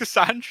 Mike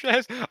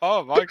Sanchez.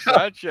 Oh, Mike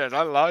Sanchez.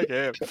 I like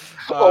him.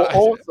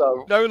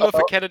 Also, No love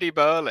for Kennedy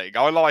Burling.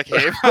 I like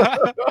him.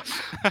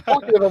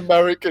 talking of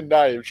American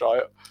names,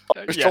 right?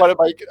 I was Yeah. trying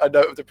to make a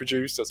note of the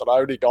producers, and I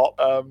only got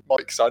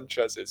Mike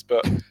Sanchez's.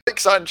 But Mike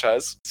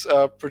Sanchez's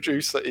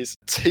producer is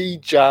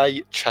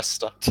T.J.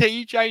 Chester.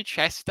 TJ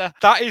Chester.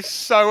 That is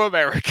so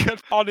American.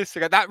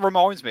 Honestly, that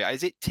reminds me.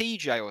 Is it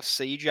TJ or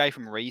CJ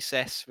from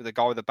Recess with the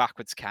guy with the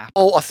backwards cap?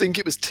 Oh, I think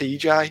it was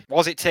T.J.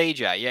 Was it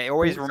TJ? Yeah, it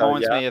always think so,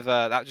 reminds yeah. me of.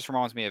 That just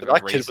reminds me of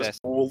That kid was Recess.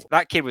 cool.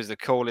 That kid was the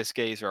coolest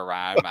geezer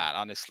around, man.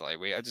 Honestly,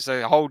 we just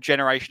a whole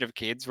generation of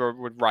kids were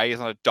raised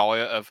on a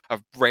diet of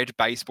red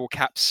baseball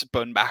caps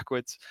spun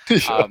backwards.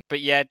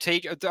 But yeah,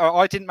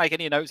 I didn't make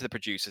any notes of the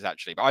producers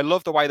actually, but I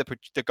love the way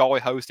the guy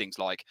hosting's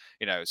like,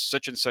 you know,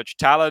 such and such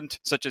talent,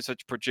 such and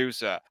such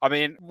producer. I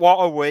mean, what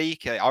a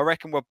week! I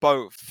reckon we're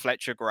both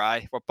Fletcher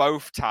Gray. We're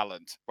both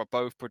talent. We're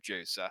both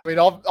producer. I mean,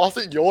 I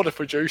think you're the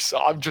producer.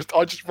 I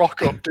just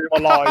rock up, do my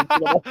line. and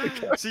I'm off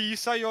again. So you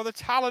say you're the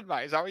talent,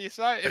 mate? Is that what you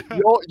say?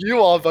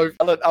 You are both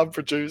talent and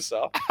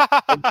producer.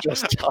 I'm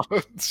just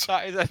talent.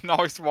 That is a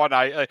nice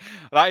 180.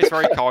 That is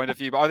very kind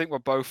of you, but I think we're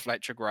both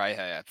Fletcher Gray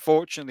here.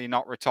 Fortunately,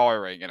 not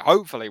retiring, and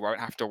hopefully won't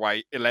have to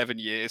wait 11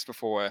 years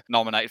before we're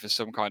nominated for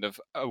some kind of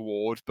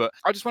award. But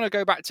I just want to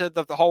go back to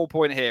the whole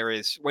point here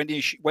is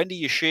Wendy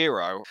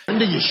Yashiro.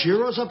 Brenda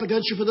Yashiro's up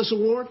against you for this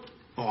award?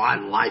 Oh, I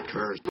like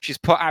her. She's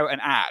put out an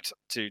ad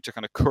to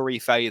kind of curry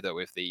favour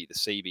with the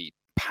CB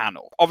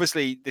panel.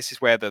 Obviously, this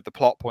is where the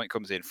plot point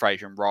comes in.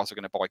 Frasier and Ross are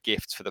going to buy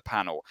gifts for the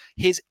panel.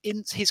 His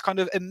kind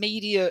of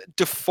immediate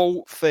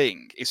default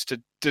thing is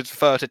to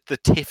defer to the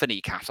Tiffany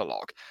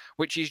catalogue,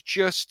 which is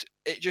just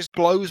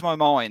blows my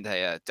mind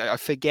here. I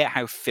forget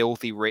how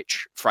filthy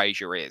rich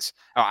Frasier is,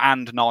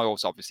 and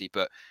Niles obviously,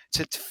 but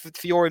for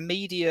your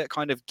immediate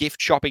kind of gift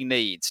shopping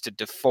needs to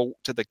default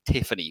to the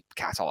Tiffany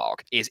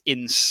catalogue is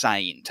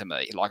insane to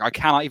me. Like, I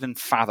cannot even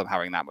fathom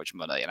having that much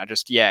money. And I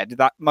just, did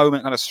that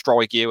moment kind of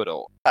strike you at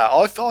all?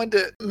 I find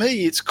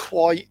it's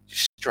quite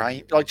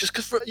strange. Like, just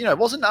because, it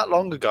wasn't that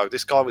long ago,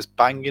 this guy was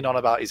banging on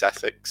about his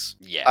ethics.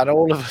 Yeah. And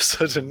all of a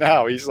sudden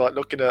now he's like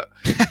looking at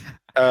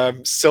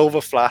silver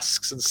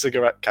flasks and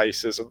cigarette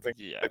cases and things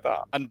like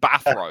that. And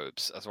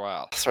bathrobes as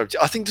well. Sorry,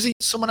 I think does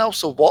someone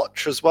else a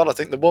watch as well? I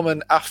think the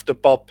woman after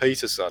Bob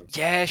Peterson.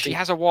 Yeah, she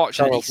has a watch,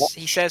 and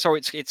he says, "Oh,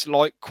 it's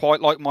like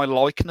quite like my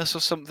likeness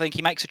or something."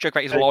 He makes a joke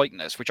about his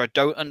likeness, which I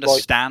don't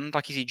understand.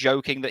 Like, is he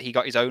joking that he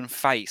got his own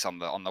face on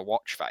the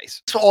watch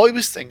face? That's what I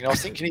was thinking. I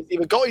was thinking he's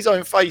either got his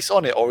own face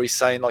on it, or he's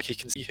saying like he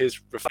can see his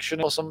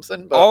reflection or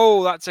something. But...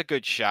 Oh, that's a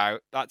good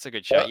shout.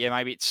 Yeah,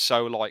 maybe it's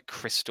so like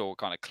crystal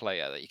kind of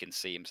clear that he can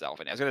see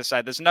himself in it. I was going to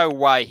say, there's no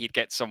way he'd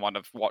get someone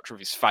to watch with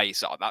his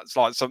face on. That's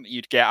like something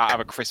you'd get out of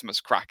a Christmas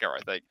cracker,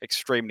 I think.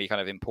 Extremely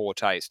kind of in poor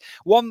taste.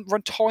 One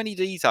tiny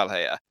detail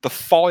here. The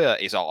fire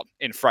is on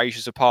in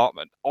Frasier's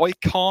apartment. I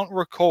can't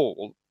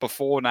recall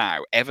before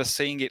now ever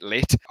seeing it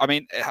lit. I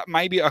mean,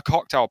 maybe a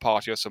cocktail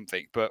party or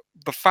something, but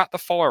the fact the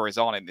fire is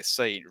on in this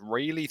scene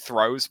really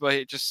throws me.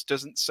 It just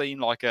doesn't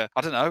seem like I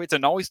don't know, it's a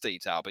nice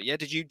detail. But yeah,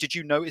 did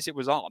you notice it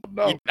was on?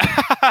 No.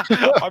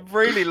 I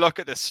really look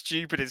at the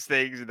stupidest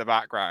things in the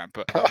background,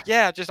 but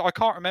yeah, I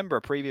can't remember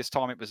a previous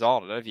time it was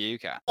on. I don't know if you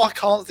can. I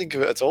can't think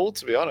of it at all,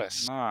 to be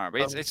honest. No,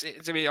 but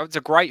it's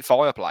a great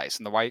fireplace,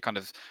 and the way kind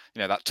of,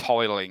 that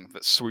tiling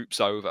that swoops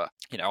over.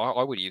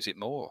 I would use it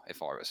more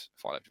if I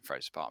lived in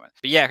Frasier's apartment.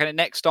 But yeah, kind of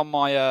next on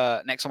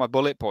my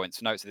bullet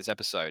points notes of this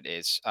episode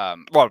is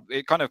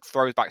it kind of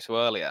throws back to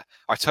earlier.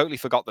 I totally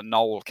forgot that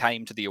Noel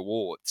came to the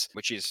awards,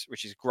 which is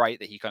great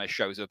that he kind of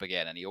shows up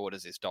again and he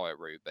orders his Diet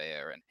Root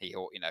beer and he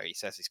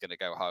says he's going to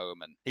go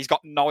home and he's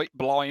got night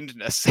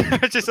blindness,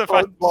 which is a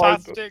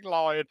fantastic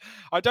line.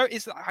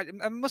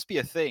 It must be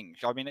a thing.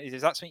 I mean,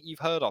 is that something you've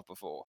heard of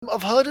before?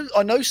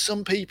 I know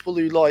some people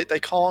who they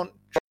can't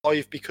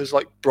drive because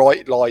like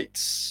bright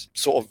lights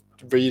sort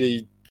of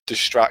really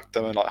distract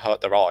them and like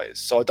hurt their eyes.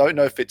 So I don't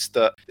know if it's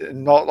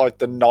not like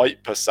the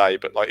night per se,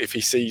 but like if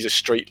he sees a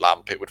street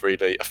lamp, it would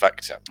really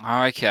affect him.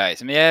 Okay,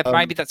 so yeah,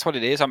 maybe that's what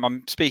it is.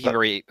 I'm speaking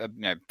very,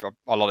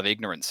 a lot of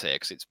ignorance here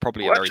because it's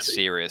probably a very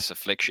serious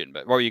affliction.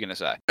 But what were you going to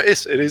say? It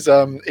is.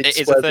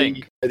 It's a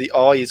thing. The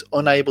eye is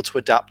unable to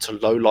adapt to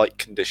low light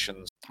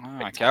conditions.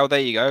 Okay, well, there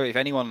you go. If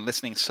anyone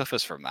listening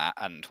suffers from that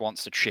and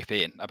wants to chip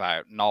in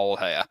about Noel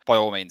here, by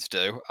all means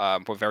do.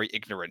 We're very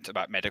ignorant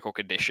about medical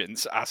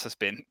conditions, as has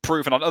been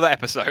proven on other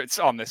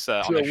epidos on this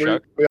show.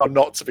 We are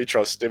not to be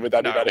trusted with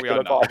any medical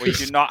advice. We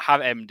do not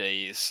have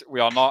MDs. We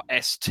are not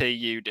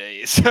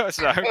STUDs.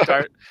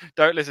 So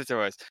don't listen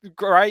to us.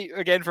 Great,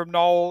 again from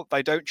Noel.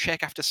 They don't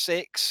check after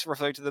 6,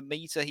 referring to the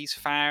meter he's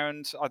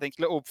found. I think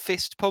little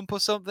fist pump or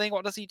something.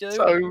 What does he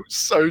do?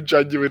 So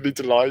genuinely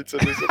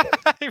delighted, isn't it?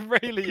 It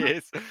really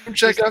is.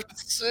 Check after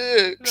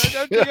 6.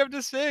 Don't check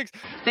after 6.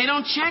 They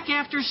don't check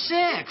after 6.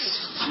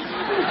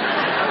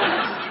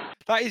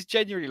 That is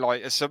genuinely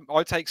like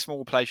I take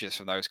small pleasures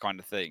from those kind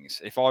of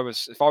things. If I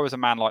was a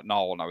man like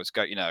Noel and I was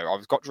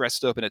got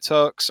dressed up in a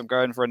tux, I'm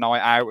going for a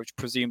night out, which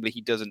presumably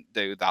he doesn't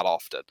do that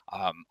often.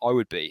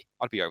 I'd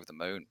be over the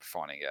moon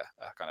finding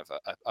a kind of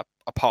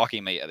a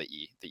parking meter that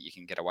you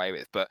can get away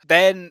with. But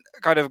then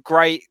kind of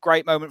great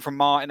moment from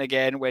Martin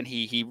again when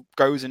he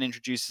goes and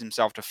introduces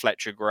himself to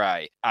Fletcher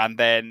Gray, and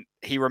then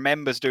he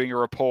remembers doing a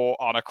report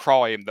on a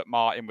crime that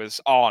Martin was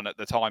on at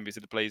the time he was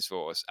in the police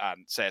force,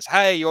 and says,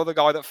 "Hey, you're the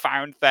guy that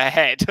found their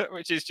head,"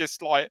 which is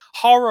just like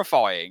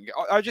horrifying.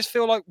 I just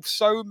feel like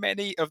so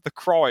many of the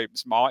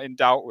crimes Martin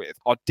dealt with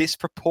are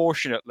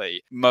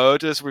disproportionately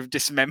murders with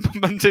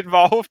dismemberment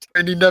involved.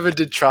 And he never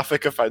did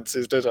traffic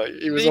offences, did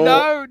he? He was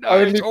no,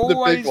 only it's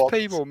always the big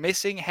people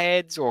missing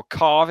heads or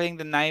carving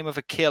the name of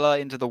a killer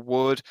into the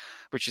wood,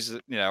 which is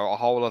a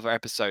whole other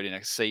episode in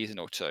a season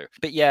or two.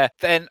 But yeah,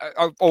 then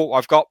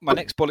I've got my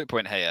next bullet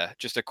point here.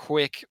 Just a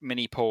quick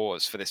mini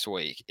pause for this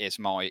week is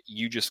my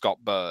 "You Just Got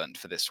Burned"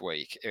 for this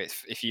week.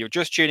 If you're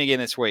just tuning in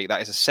this week,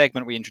 that is a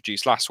segment we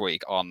introduced last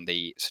week on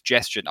the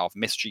suggestion of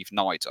Mischief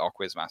Knight, our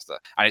quizmaster,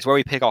 and it's where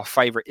we pick our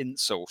favourite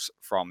insult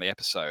from the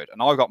episode.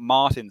 And I've got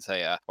Martin's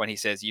here when he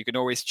says you can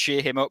always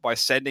cheer him up by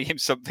sending him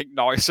something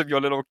nice from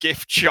your little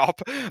gift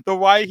shop. The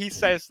way he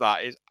says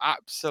that is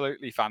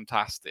absolutely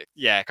fantastic.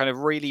 Yeah, kind of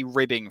really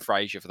ribbing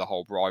Frasier for the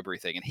whole bribery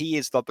thing, and he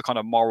is the kind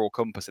of moral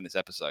compass in this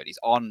episode. He's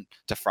on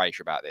to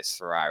Frasier about this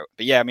throughout.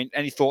 But yeah, I mean,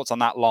 any thoughts on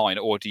that line,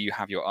 or do you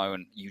have your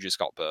own "You Just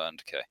Got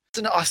Burned"? Okay,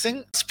 I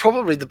think it's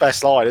probably the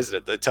best line, isn't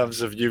it, in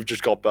terms of "You've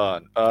just got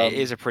burned"? It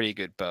is a pretty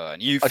good burn.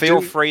 You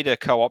feel free to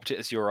co-opt it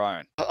as your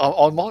own.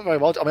 I might very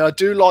much. I mean, I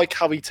do like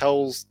how he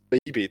tells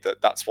Phoebe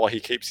that's why he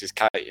keeps his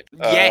cane.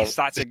 Yes,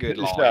 that's a good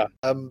line.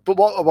 Yeah. But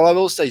what I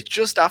will say,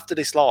 just after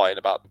this line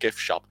about the gift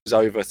shop, he's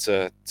over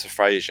to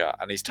Frasier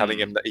and he's telling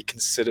him that he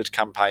considered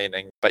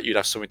campaigning, but you'd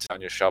have something to tell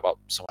on your show about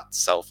someone that's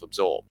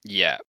self-absorbed.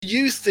 Yeah. Do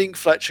you think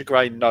Fletcher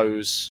Gray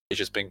knows he's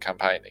just been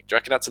campaigning? Do you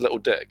reckon that's a little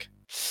dig?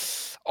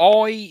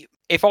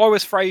 If I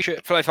was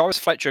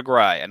Fletcher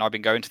Gray and I've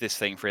been going to this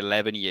thing for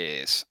 11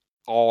 years,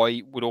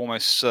 I would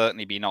almost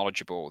certainly be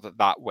knowledgeable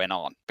that went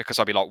on, because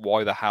I'd be like,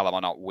 why the hell am I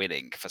not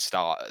winning, for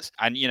starters?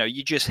 And,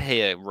 you just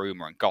hear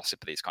rumour and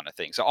gossip of these kind of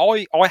things. So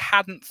I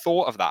hadn't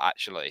thought of that,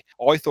 actually.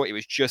 I thought it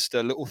was just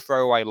a little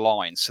throwaway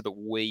line so that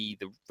we,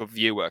 the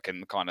viewer,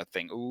 can kind of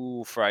think,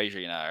 ooh,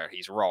 Frasier,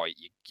 he's right,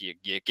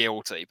 you're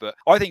guilty. But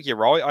I think you're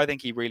right. I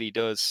think he really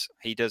does.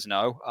 He does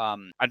know.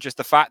 And just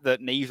the fact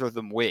that neither of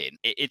them win,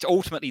 it's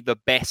ultimately the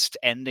best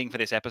ending for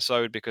this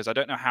episode, because I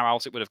don't know how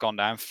else it would have gone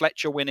down.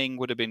 Fletcher winning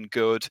would have been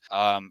good.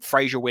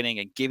 Frasier winning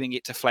and giving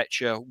it to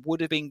Fletcher would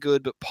have been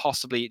good, but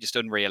possibly just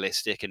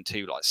unrealistic and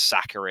too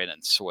saccharine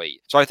and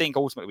sweet. So I think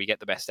ultimately we get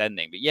the best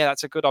ending. But yeah,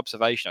 that's a good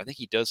observation. I think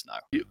he does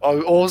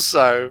know.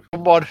 Also,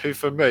 someone who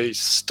for me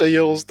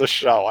steals the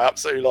show. I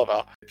absolutely love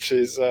her.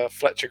 She's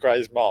Fletcher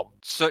Gray's mom.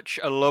 Such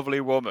a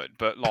lovely woman,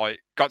 but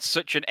got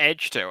such an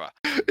edge to her.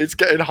 It's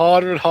getting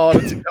harder and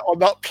harder to get on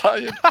that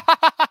plane.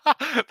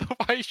 The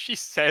way she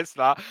says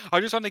that, I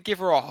just want to give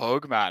her a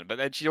hug, man. But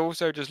then she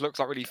also just looks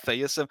really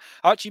fearsome.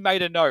 I actually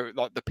made a note,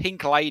 the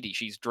pink lady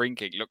she's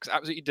drinking looks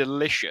absolutely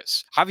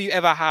delicious. Have you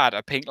ever had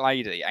a pink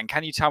lady? And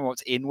can you tell me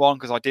what's in one?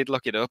 Because I did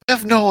look it up. I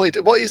have no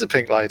idea. What is a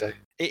pink lady?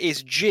 It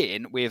is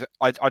gin with,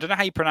 I don't know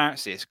how you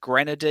pronounce this,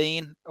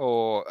 grenadine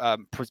or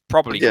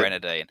probably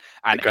grenadine,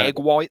 and egg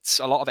whites,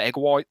 a lot of egg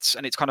whites.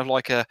 And it's kind of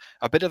like a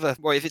bit of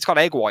if it's got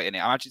egg white in it,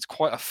 I imagine it's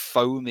quite a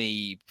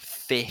foamy,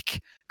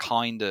 thick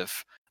kind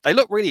of. They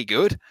look really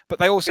good, but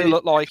they also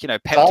look like,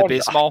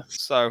 Pepto-Bismol.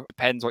 So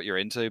depends what you're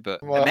into.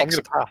 But I'm going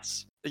to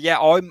pass.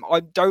 Yeah, I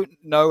don't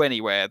know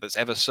anywhere that's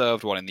ever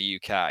served one in the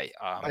UK.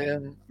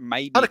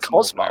 Maybe a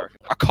Cosmo.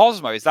 A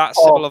Cosmo, is that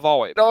similar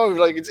vibe? No,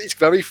 it's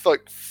very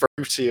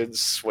fruity and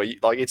sweet.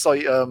 It's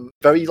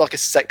very a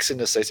Sex in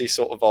the City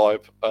sort of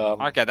vibe.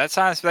 Okay, that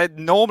sounds. They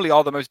normally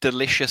are the most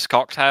delicious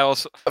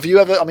cocktails. Have you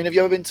ever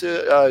been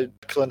to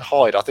Jekyll and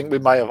Hyde? I think I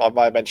may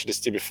have mentioned this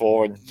to you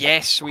before.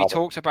 Yes, we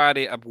talked about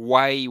it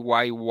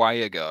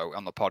way ago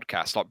on the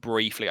podcast,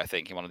 briefly, I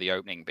think, in one of the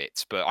opening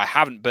bits. But I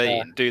haven't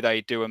been. Do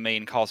they do a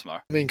mean Cosmo?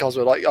 Me and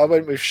Cosmo, like, I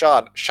went with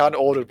Shan. Shan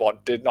ordered one,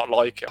 did not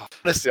like it.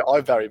 Honestly,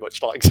 I very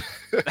much liked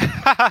it.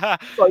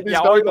 Like, there's Yeah,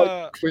 no I'm,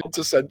 like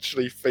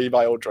quintessentially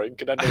female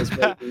drink, and then there's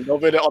me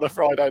loving it on a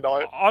Friday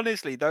night.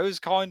 honestly, those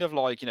kind of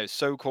like,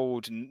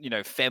 so-called,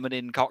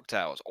 feminine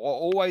cocktails are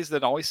always the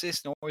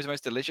nicest and always the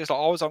most delicious. Like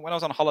when I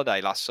was on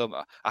holiday last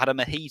summer, I had a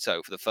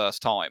mojito for the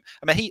first time.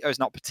 A mojito is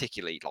not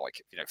particularly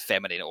like,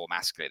 feminine or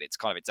masculine. It's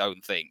kind of its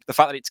own thing. The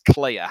fact that it's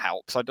clear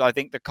helps. I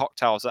think the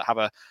cocktails that have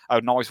a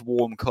nice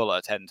warm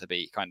color tend to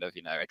be kind of,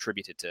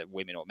 attributed to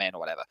women or men or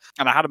whatever.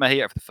 And I had a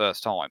mojito for the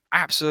first time.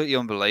 Absolutely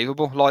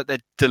unbelievable. Like, they're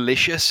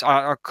delicious.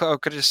 I could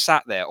have just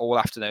sat there all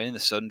afternoon in the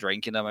sun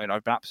drinking them. I mean,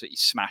 I've been absolutely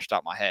smashed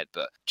out my head.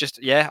 But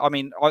just, yeah, I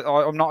mean,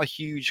 I'm not a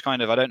huge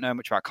kind of, I don't know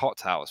much about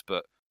cocktails,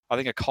 but I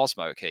think a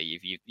Cosmo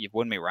key, you've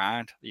won me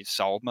round. You've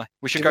sold me.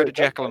 We should go to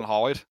Jekyll and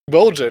Hyde.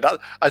 We'll do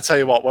that. I tell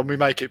you what, when we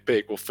make it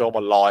big, we'll film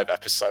a live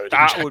episode.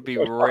 That would be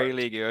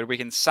really good. We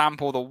can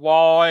sample the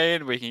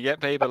wine. We can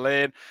get people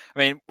in. I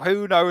mean,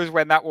 who knows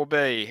when that will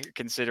be,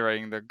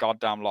 considering the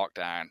goddamn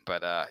lockdown.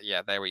 But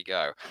yeah, there we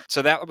go.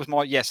 So that was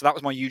my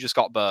You Just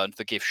Got Burned,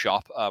 the gift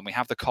shop. We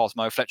have the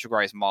Cosmo, Fletcher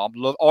Gray's mom.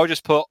 I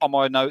just put on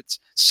my notes,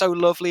 so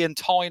lovely and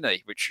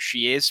tiny, which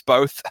she is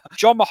both.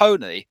 John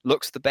Mahoney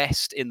looks the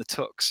best in the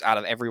tux out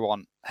of everyone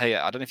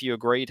here. I don't know if you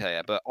agreed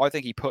here, but I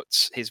think he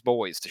puts his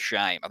boys to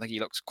shame. I think he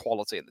looks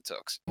quality in the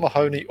tux.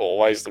 Mahoney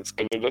always looks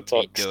good in the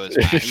tux. He does,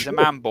 man. He's a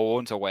man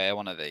born to wear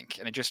one, I think.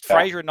 And it just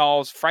Frasier and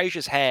Niles,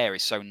 Frasier's hair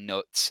is so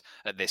nuts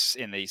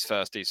in these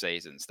first two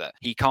seasons that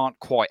he can't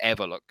quite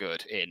ever look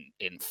good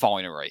in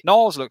finery.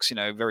 Niles looks,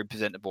 very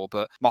presentable,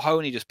 but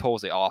Mahoney just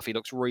pulls it off. He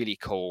looks really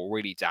cool,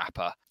 really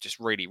dapper, just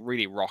really,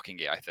 really rocking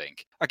it, I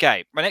think.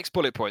 Okay, my next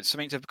bullet point,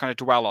 something to kind of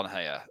dwell on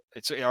here.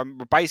 I'm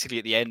basically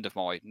at the end of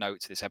my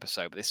notes this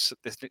episode, but this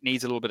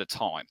needs a little bit of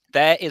time.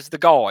 There is the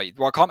guy,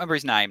 well, I can't remember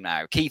his name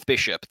now, Keith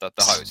Bishop, the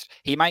host.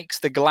 He makes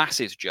the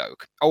glasses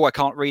joke. Oh, I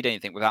can't read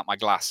anything without my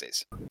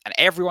glasses. And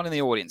everyone in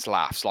the audience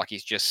laughs like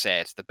he's just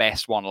said the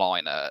best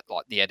one-liner,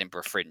 like the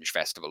Edinburgh Fringe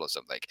Festival or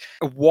something.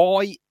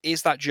 Why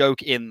is that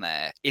joke in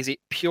there? Is it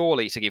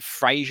purely to give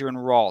Frasier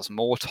and Roz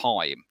more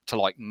time to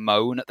like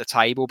moan at the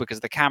table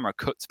because the camera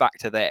cuts back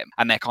to them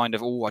and they're kind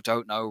of, oh, I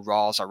don't know,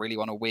 Roz, I really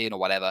want to win or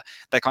whatever.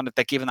 They're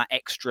given that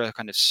extra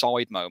kind of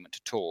side moment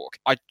to talk.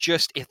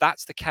 If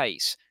that's the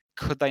case,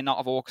 could they not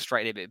have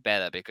orchestrated it a bit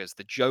better? Because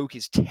the joke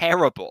is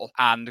terrible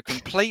and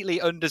completely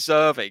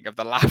undeserving of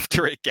the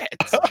laughter it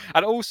gets.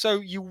 And also,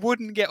 you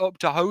wouldn't get up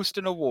to host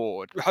an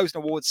award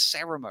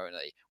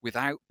ceremony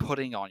without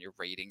putting on your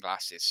reading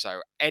glasses.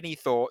 So any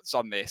thoughts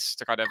on this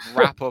to kind of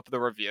wrap up the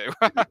review?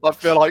 I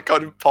feel like I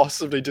couldn't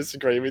possibly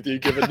disagree with you,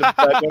 given the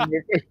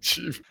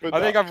I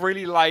think I've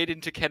really laid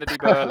into Kennedy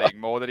Burling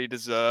more than he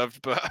deserved,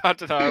 but I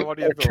don't know. What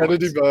are your thoughts?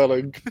 Kennedy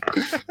Burling.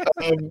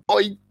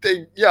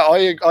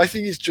 I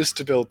think it's just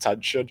to build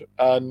tension,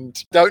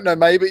 and don't know,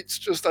 maybe it's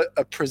just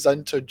a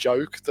presenter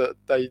joke that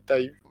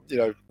they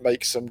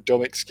make some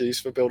dumb excuse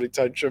for building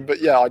tension. But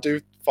yeah, I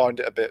do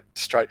find it a bit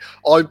strange.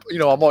 I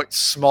might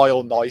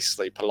smile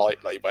nicely,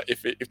 politely, but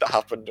if that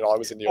happened and I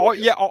was in the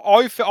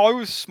audience, I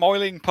was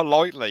smiling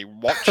politely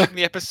watching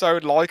the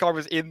episode like I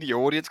was in the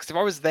audience, because if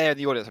I was there in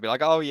the audience, I'd be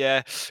like, oh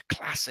yeah,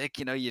 classic,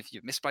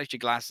 you've misplaced your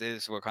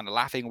glasses, we're kind of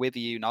laughing with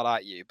you, not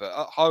at you. But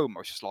at home, I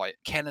was just like,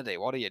 Kennedy,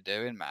 what are you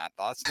doing, man?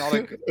 That's not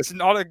it's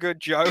not a good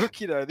joke,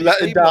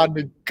 letting down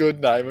the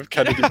good name of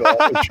Kennedy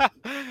Burling.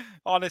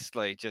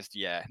 Honestly, just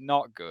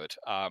not good.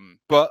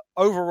 But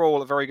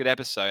overall, a very good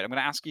episode. I'm going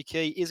to ask you,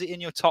 Key, is it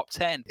in your top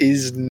 10?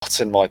 Is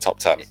not in my top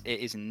 10. It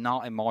is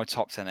not in my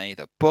top 10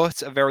 either,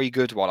 but a very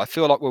good one. I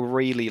feel like we're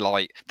really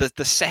like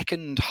the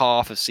second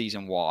half of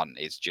season 1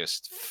 is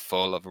just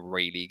full of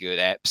really good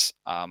eps.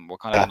 We're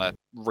kind of on a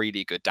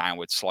really good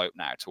downward slope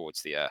now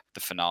towards the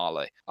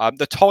finale.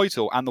 The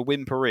title and the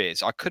whimper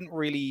is, I couldn't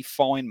really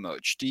find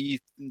much. Did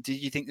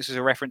you think this was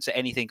a reference to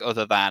anything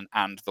other than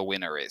 "and the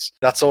winner is"?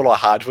 That's all I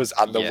had was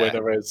 "and the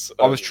winner is."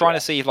 I was trying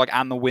to see if like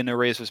 "and the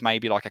winner is" was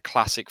maybe like a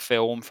classic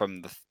film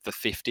from the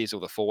 50s or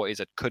the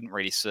 40s. I couldn't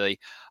really see.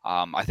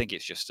 I think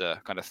it's just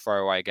a kind of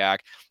throwaway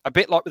gag. A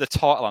bit like with the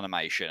title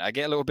animation, I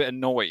get a little bit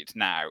annoyed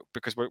now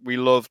because we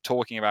love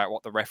talking about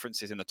what the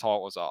references in the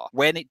titles are.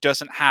 When it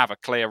doesn't have a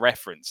clear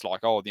reference,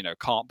 like, oh,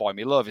 "Can't Buy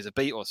Me Love" is a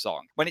Beatles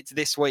song. When it's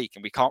this week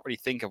and we can't really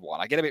think of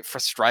one, I get a bit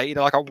frustrated.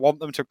 Like, I want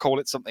them to call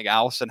it something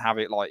else and have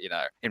it like,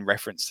 in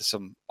reference to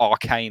some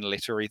arcane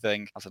literary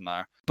thing. I don't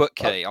know. But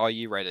Key, are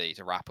you ready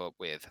to wrap up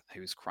with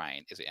whose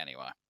crane is it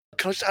anyway?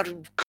 Can I just add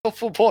a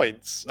couple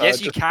points?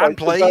 Yes, you can.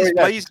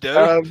 Please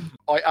do.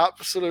 I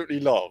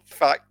absolutely love the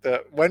fact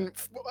that right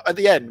at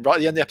the end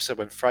of the episode,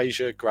 when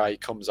Frasier Gray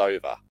comes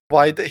over,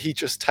 why that he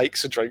just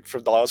takes a drink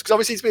from Niles, because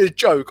obviously it's been a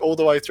joke all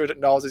the way through that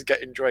Niles is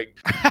getting drink.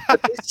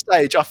 At this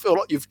stage, I feel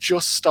like you've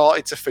just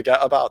started to forget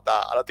about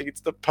that, and I think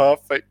it's the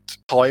perfect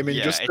timing.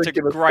 Yeah, just it's a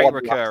great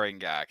recurring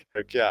gag.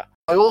 Yeah.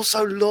 I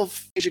also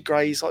love Frasier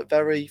Gray's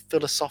very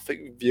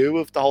philosophic view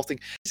of the whole thing.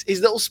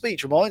 His little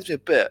speech reminds me a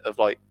bit of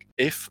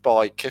If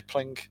by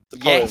Kipling, the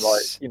Yes. poem,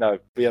 like, you know,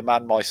 be a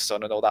man, my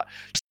son, and all that.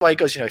 Just the way it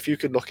goes, you know, if you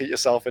can look at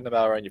yourself in the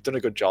mirror and you've done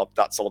a good job,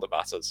 that's all that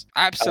matters.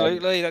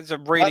 Absolutely, that's a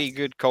really that's-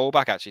 good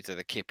callback actually to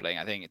the Kipling.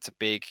 I think it's a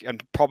big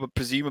and probably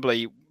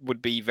presumably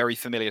would be very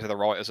familiar to the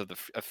writers of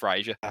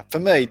Frasier. For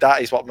me,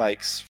 that is what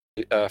makes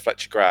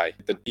Fletcher Gray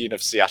the dean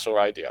of Seattle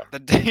radio. The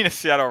Dean of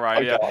Seattle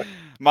Radio, God.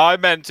 my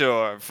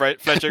mentor,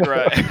 Fletcher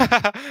Gray.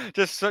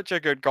 Just such a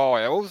good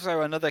guy.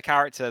 Also, another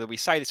character that we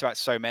say this about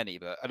so many,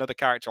 but another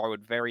character I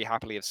would very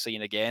happily have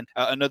seen again.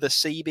 Another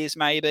Seabies,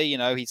 maybe. You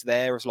know, he's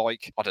there as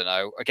like, I don't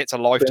know, gets a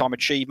lifetime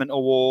achievement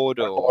award,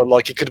 Or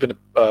like he could have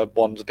been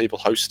one of the people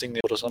hosting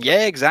the or something.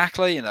 yeah,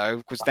 exactly. You know,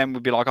 because then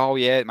we'd be like, oh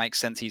yeah, it makes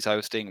sense he's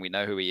hosting. We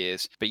know who he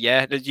is. But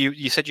yeah,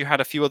 you said you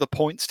had a few other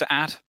points to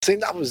add. I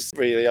think that was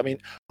really. I mean,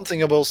 one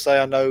thing I will say,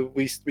 I know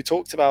we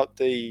talked about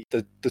the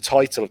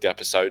title of the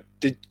episode.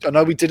 I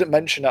know we didn't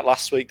mention that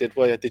last week, did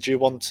we? Did you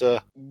want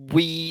to?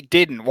 We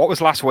didn't. What was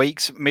last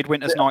week's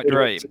Midwinter's Night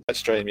Dream?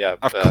 Dream, yeah.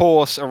 Of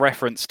course, a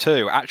reference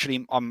to.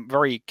 Actually, I'm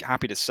very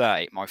happy to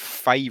say my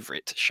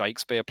favourite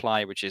Shakespeare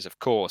play, which is, of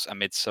course, A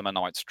Midsummer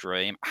Night's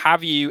Dream.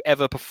 Have you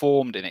ever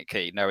performed in it,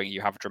 Key, knowing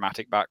you have a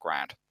dramatic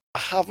background? I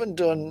haven't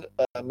done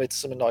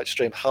Midsummer Night's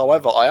Dream.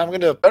 However, I am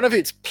going to. I don't know if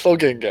it's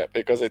plugging it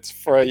because it's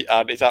free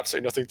and it's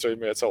absolutely nothing to do with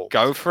me at all.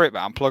 Go for it,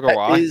 man. Plug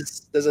away.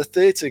 There's a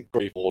theatre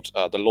group called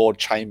the Lord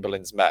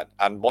Chamberlain's Men,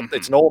 and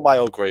it's an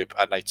all-male group,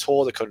 and they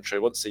tour the country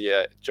once a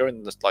year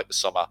during the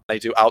summer. They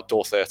do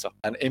outdoor theatre,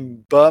 and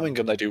in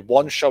Birmingham they do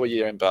one show a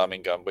year in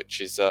Birmingham, which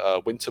is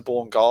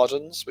Winterbourne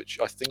Gardens, which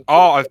I think.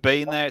 Oh, I've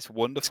been there. It's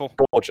wonderful.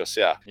 Gorgeous,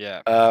 yeah.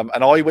 Yeah.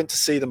 And I went to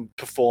see them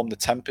perform The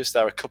Tempest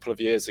there a couple of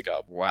years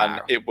ago. Wow.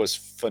 And it was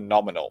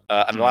phenomenal.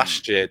 And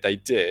last year they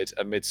did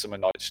A Midsummer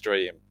Night's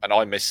Dream, and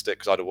I missed it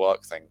because I had a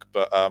work thing.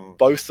 But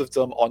both of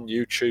them on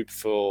YouTube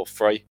for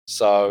free.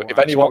 So if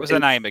anyone, what was the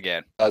name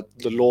again?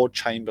 The Lord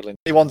Chamberlain.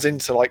 If anyone's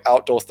into like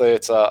outdoor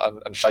theatre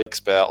and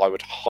Shakespeare, I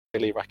would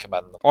highly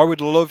recommend them. I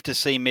would love to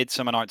see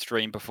Midsummer Night's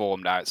Dream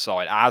performed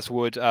outside, as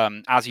would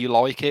As You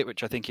Like It,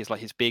 which I think is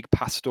like his big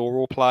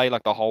pastoral play.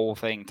 Like the whole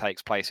thing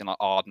takes place in like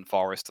Arden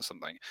Forest or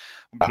something.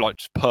 Like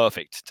just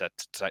perfect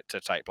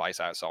to take place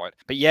outside.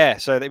 But yeah,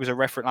 so there was a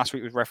reference last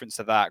week was reference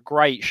to that.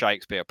 Great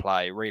Shakespeare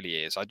play, really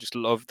is. I just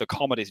love the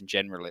comedies in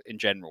general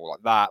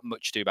like that.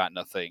 Much Ado About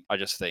Nothing. I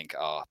just think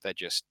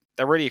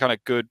they're really kind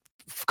of good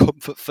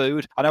comfort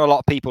food. I know a lot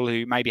of people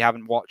who maybe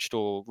haven't watched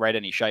or read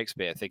any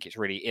Shakespeare think it's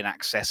really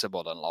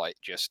inaccessible and like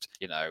just,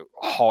 you know,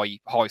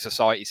 high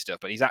society stuff,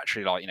 but he's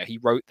actually like, you know, he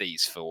wrote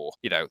these for,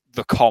 you know,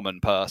 the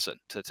common person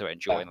to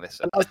enjoy and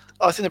listen. And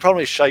I think the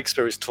problem is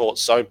Shakespeare is taught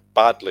so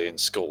badly in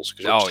schools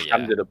because you're just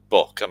handed a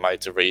book and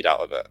made to read out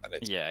of it. And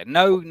it's... Yeah,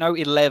 no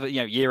 11, you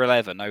know, year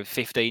 11, no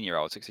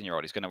 15-year-old,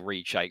 16-year-old is going to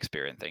read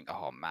Shakespeare and think,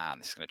 oh man,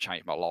 this is going to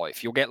change my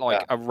life. You'll get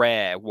like a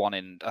rare 1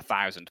 in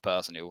 1,000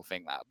 person who will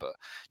think that, but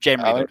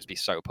generally they'll just be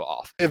so put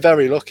off. We're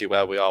very lucky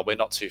where we are. We're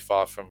not too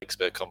far from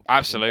Shakespeare Company.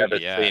 Absolutely,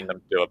 We've never seen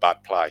them do a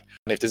bad play.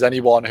 And if there's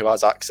anyone who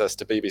has access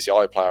to BBC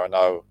iPlayer, I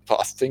know, but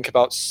I think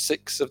about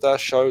 6 of their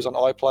shows on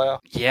iPlayer.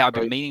 Yeah, I've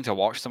been meaning to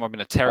watch them. I've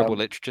been a terrible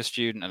literature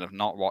student and have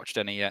not watched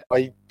any yet.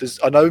 I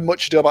know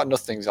Much Ado About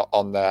Nothing's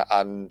on there,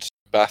 and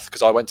Macbeth,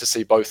 because I went to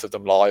see both of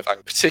them live,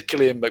 and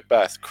particularly in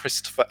Macbeth,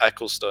 Christopher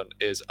Eccleston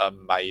is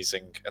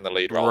amazing in the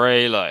lead role.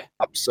 Really?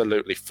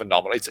 Absolutely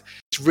phenomenal. It's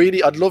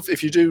really, I'd love,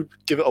 if you do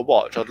give it a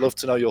watch, I'd love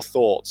to know your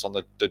thoughts on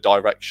the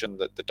direction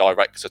that the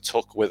director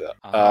took with it.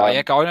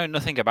 Yeah, I know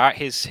nothing about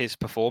his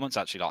performance,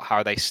 actually, like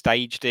how they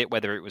staged it,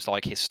 whether it was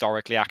like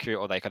historically accurate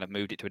or they kind of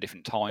moved it to a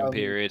different time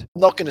period.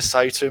 I'm not going to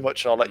say too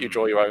much, and I'll let you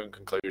draw your own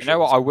conclusions. You know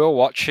what? I will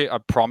watch it. I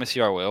promise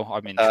you I will.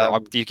 I mean,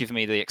 you've given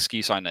me the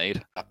excuse I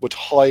need. I would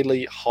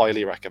highly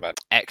recommend.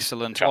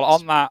 Excellent. Well,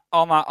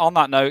 on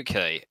that note,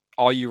 Key,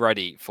 are you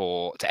ready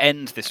to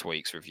end this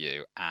week's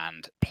review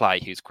and play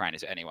Whose Crown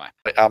Is It Anyway?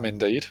 I am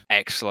indeed.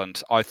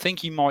 Excellent. I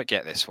think you might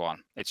get this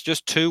one. It's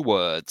just 2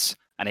 words,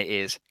 and it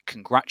is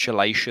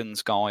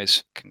congratulations,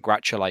 guys.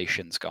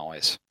 Congratulations,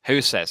 guys.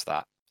 Who says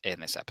that in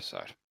this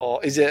episode?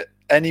 Or is it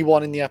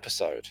anyone in the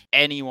episode?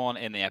 Anyone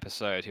in the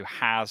episode who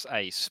has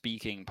a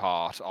speaking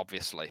part,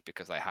 obviously,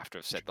 because they have to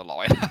have said the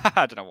line.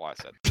 I don't know why I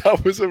said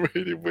that. Was a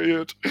really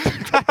weird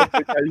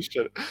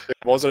clarification. It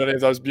wasn't any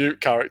of those mute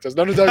characters.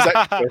 None of those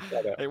extras.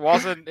 It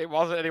wasn't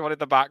anyone in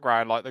the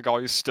background like the guy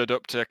who stood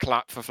up to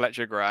clap for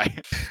Fletcher Gray.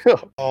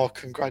 Oh,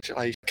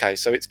 congratulations. Okay,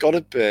 so it's got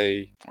to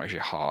be... Where's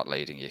your heart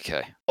leading you,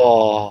 Kay?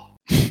 Oh...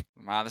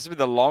 Man, this has been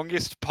the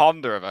longest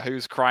ponder of a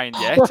Who's Crying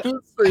yet.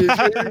 Honestly,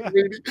 it's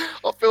really,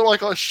 I feel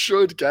like I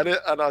should get it,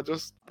 and I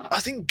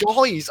think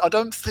guys, I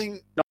don't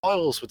think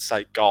Niles would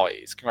say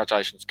guys.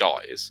 Congratulations,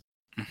 guys.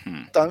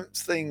 Mhm. Don't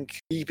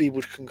think Phoebe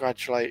would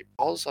congratulate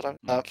Oz. I don't.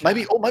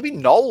 Okay. Maybe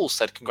Noel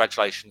said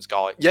congratulations,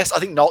 guy. Yes, I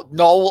think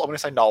Noel. I'm going to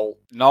say Noel.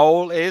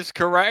 Noel is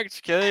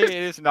correct, Key. It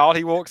is not.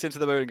 He walks into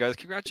the moon and goes,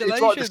 It's like the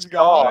congratulations,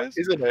 start, guys.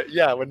 isn't it?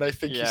 Yeah, when they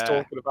think he's Yeah.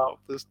 talking about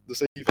the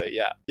CV.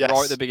 Yeah. Yes.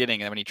 Right at the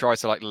beginning, and then when he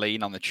tries to like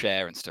lean on the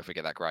chair and stuff, we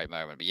get that great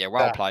moment. But yeah,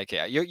 well Yeah. played,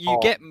 Key. You Oh.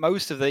 get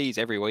most of these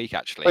every week,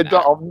 actually. I've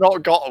now.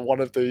 not got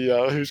one of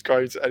the Who's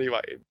Great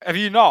anyway. Have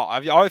you not?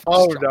 Have you? I've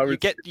Oh, just, no,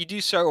 you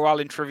do so well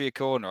in Trivia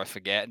Corner. I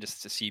forget and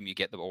just assume you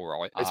get them all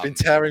right. It's been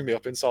tearing me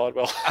up inside.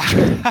 Well,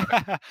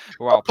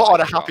 well I'll put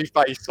on a played, you are. happy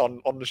face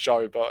on the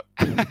show, but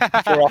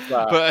we're off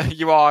that. But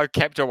you are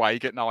kept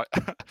awake at night.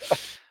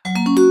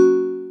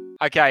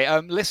 Okay,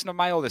 listener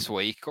mail this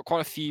week. Got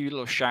quite a few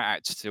little shout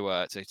outs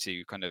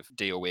to kind of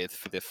deal with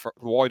for the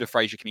wider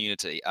Frasier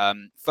community.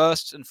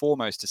 First and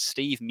foremost to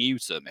Steve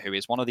Mutum, who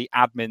is one of the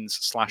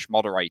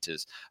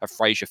admins/moderators of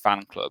Frasier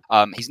Fan Club.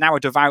 He's now a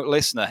devout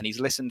listener and he's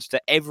listened to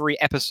every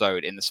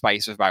episode in the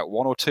space of about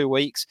 1 or 2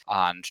 weeks.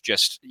 And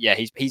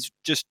he's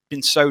just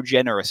been so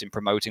generous in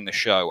promoting the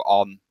show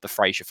on the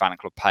Frasier Fan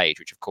Club page,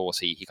 which of course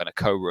he kind of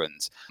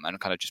co-runs, and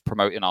kind of just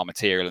promoting our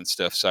material and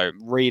stuff. So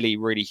really,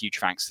 really huge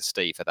thanks to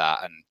Steve for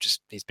that. And just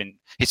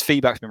his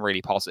feedback's been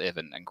really positive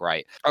and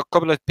great. A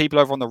couple of people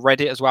over on the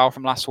Reddit as well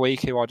from last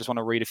week who I just want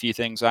to read a few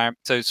things out.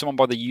 So someone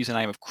by the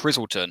username of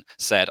Crizzleton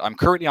said, I'm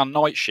currently on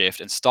night shift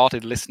and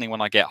started listening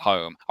when I get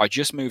home. I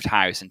just moved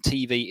house and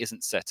TV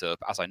isn't set up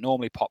as I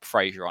normally pop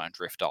Frasier on and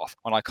drift off.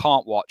 When I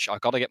can't watch, I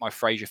got to get my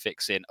Frasier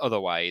fix in other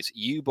ways.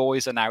 You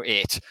boys are now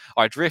it.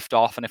 I drift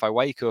off and if I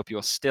wake up,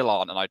 you're still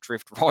on and I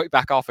drift right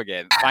back off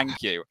again.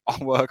 Thank you.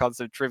 I'll work on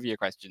some trivia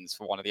questions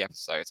for one of the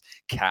episodes.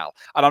 Cal.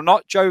 And I'm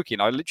not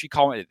joking. I literally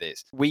commented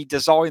this. We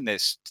designed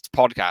this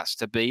podcast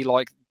to be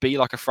like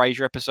a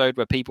Frasier episode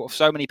where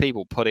so many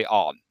people put it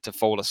on to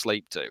fall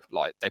asleep to.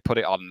 Like they put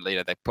it on,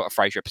 they put a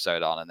Frasier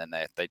episode on and then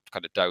they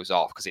kind of doze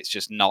off because it's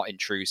just not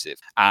intrusive.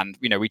 And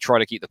we try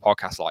to keep the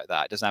podcast like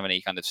that. It doesn't have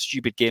any kind of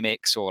stupid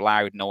gimmicks or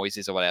loud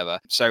noises or whatever.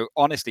 So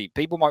honestly,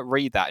 people might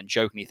read that and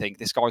jokingly think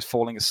this guy's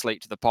falling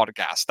asleep to the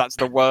podcast. That's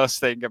the worst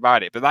thing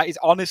about it. But that is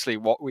honestly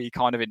what we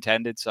kind of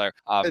intended. So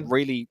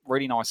really,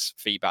 really nice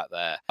feedback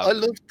there. I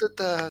love that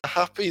they're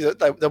happy that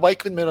they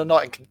wake up in the middle of the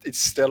night and it's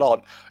still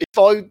on. If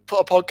I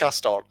put a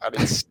podcast on and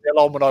it's still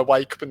on when I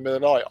wake up in the middle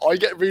of the night, I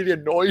get really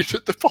annoyed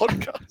at the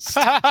podcast.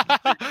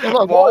 I'm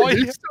like, what are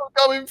you still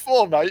going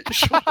for, mate?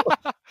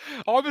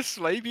 I'm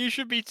asleep. You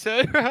should be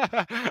too.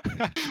 I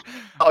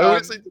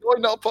always think, did I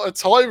not put a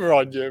timer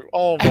on you?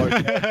 Oh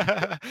my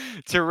god.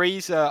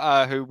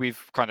 Teresa, who we've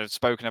kind of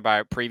spoken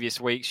about previous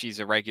weeks, she's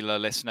a regular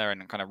listener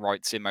and kind of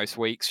writes in most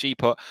weeks. She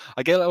put,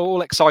 I get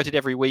all excited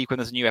every week when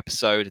there's a new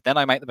episode. Then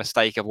I make the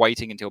mistake of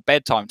waiting until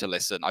bedtime to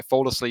listen. I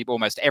fall asleep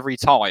almost every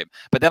time,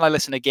 but then I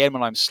listen again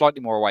when I'm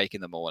slightly more awake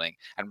in the morning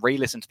and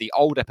re-listen to the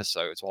old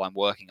episodes while I'm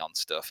working on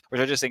stuff,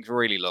 which I just think is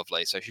really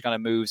lovely. So she kind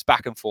of moves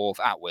back and forth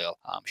at will.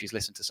 She's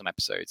listened to some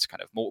episodes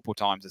kind of multiple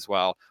times as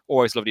well.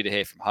 Always lovely to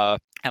hear from her.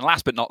 And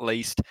last but not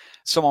least,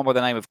 someone by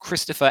the name of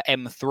Christopher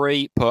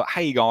M3 put,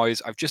 hey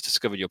guys, I've just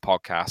discovered your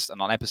podcast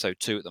and on episode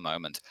 2 at the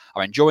moment.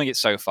 I'm enjoying it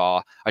so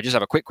far. I just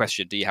have a quick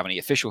question. Do you have any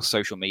official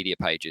social media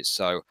pages?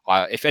 So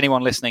if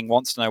anyone listening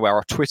wants to know where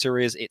our Twitter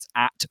is, it's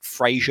at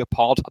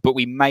FrasierPod, but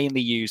we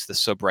mainly use the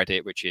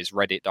subreddit, which is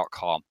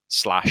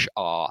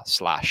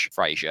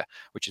reddit.com/r/Frasier,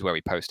 which is where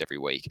we post every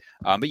week.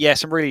 But yeah,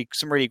 some really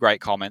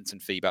great comments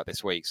and feedback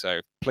this week. So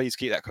please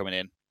keep that coming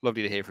in.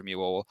 Lovely to hear from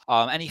you all.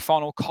 Any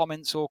final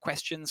comments or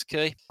questions,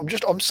 Key?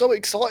 I'm so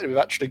excited we've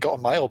actually got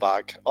a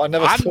mailbag. I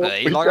never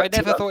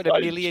thought in a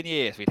million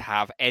years we'd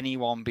have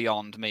anyone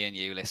beyond me and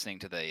you listening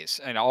to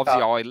these. And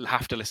obviously I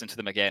have to listen to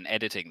them again,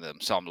 editing them.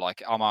 So I'm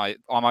like, am I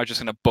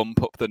just going to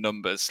bump up the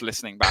numbers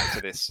listening back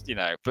to this?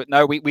 But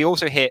no, we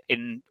also hit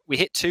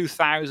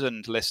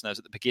 2,000 listeners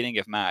at the beginning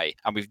of May,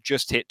 and we've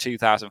just hit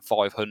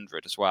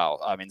 2,500 as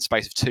well. In the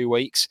space of 2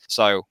 weeks.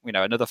 So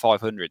another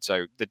 500.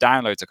 So the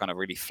downloads are kind of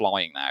really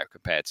flying now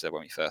compared to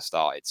when we first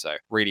started. So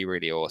really,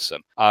 really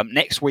awesome.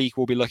 Next week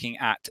we'll be looking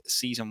at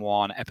season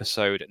 1,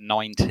 episode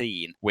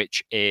 19,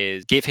 which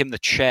is Give Him the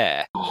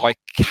Chair. I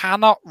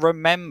cannot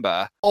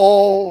remember.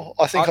 Oh,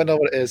 I think I know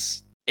what it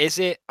is. Is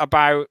it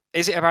about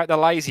the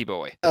lazy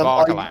boy, the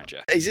Barker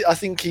Lounger? I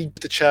think he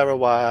put the chair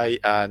away,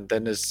 and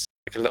then there's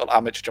like a little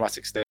amateur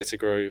dramatics theatre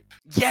group.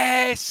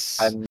 Yes.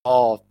 And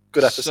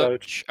good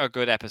episode. Such a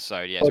good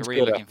episode. Yeah, so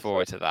really looking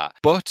forward to that.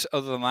 But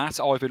other than that,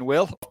 I've been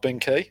Will. I've been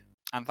Key.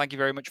 And thank you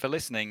very much for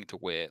listening to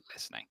We're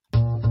Listening.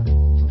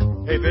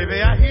 Hey,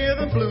 baby, I hear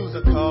the blues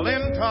are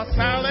calling, tossed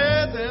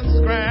salads and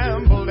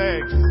scrambled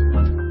eggs.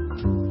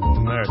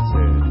 Mercy.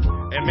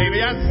 And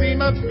maybe I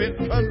seem a bit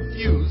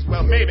confused.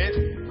 Well, maybe,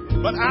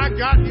 but I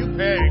got you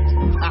pegged.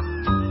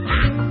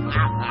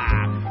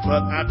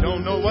 But I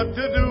don't know what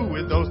to do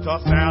with those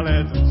tossed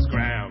salads and scrambled eggs.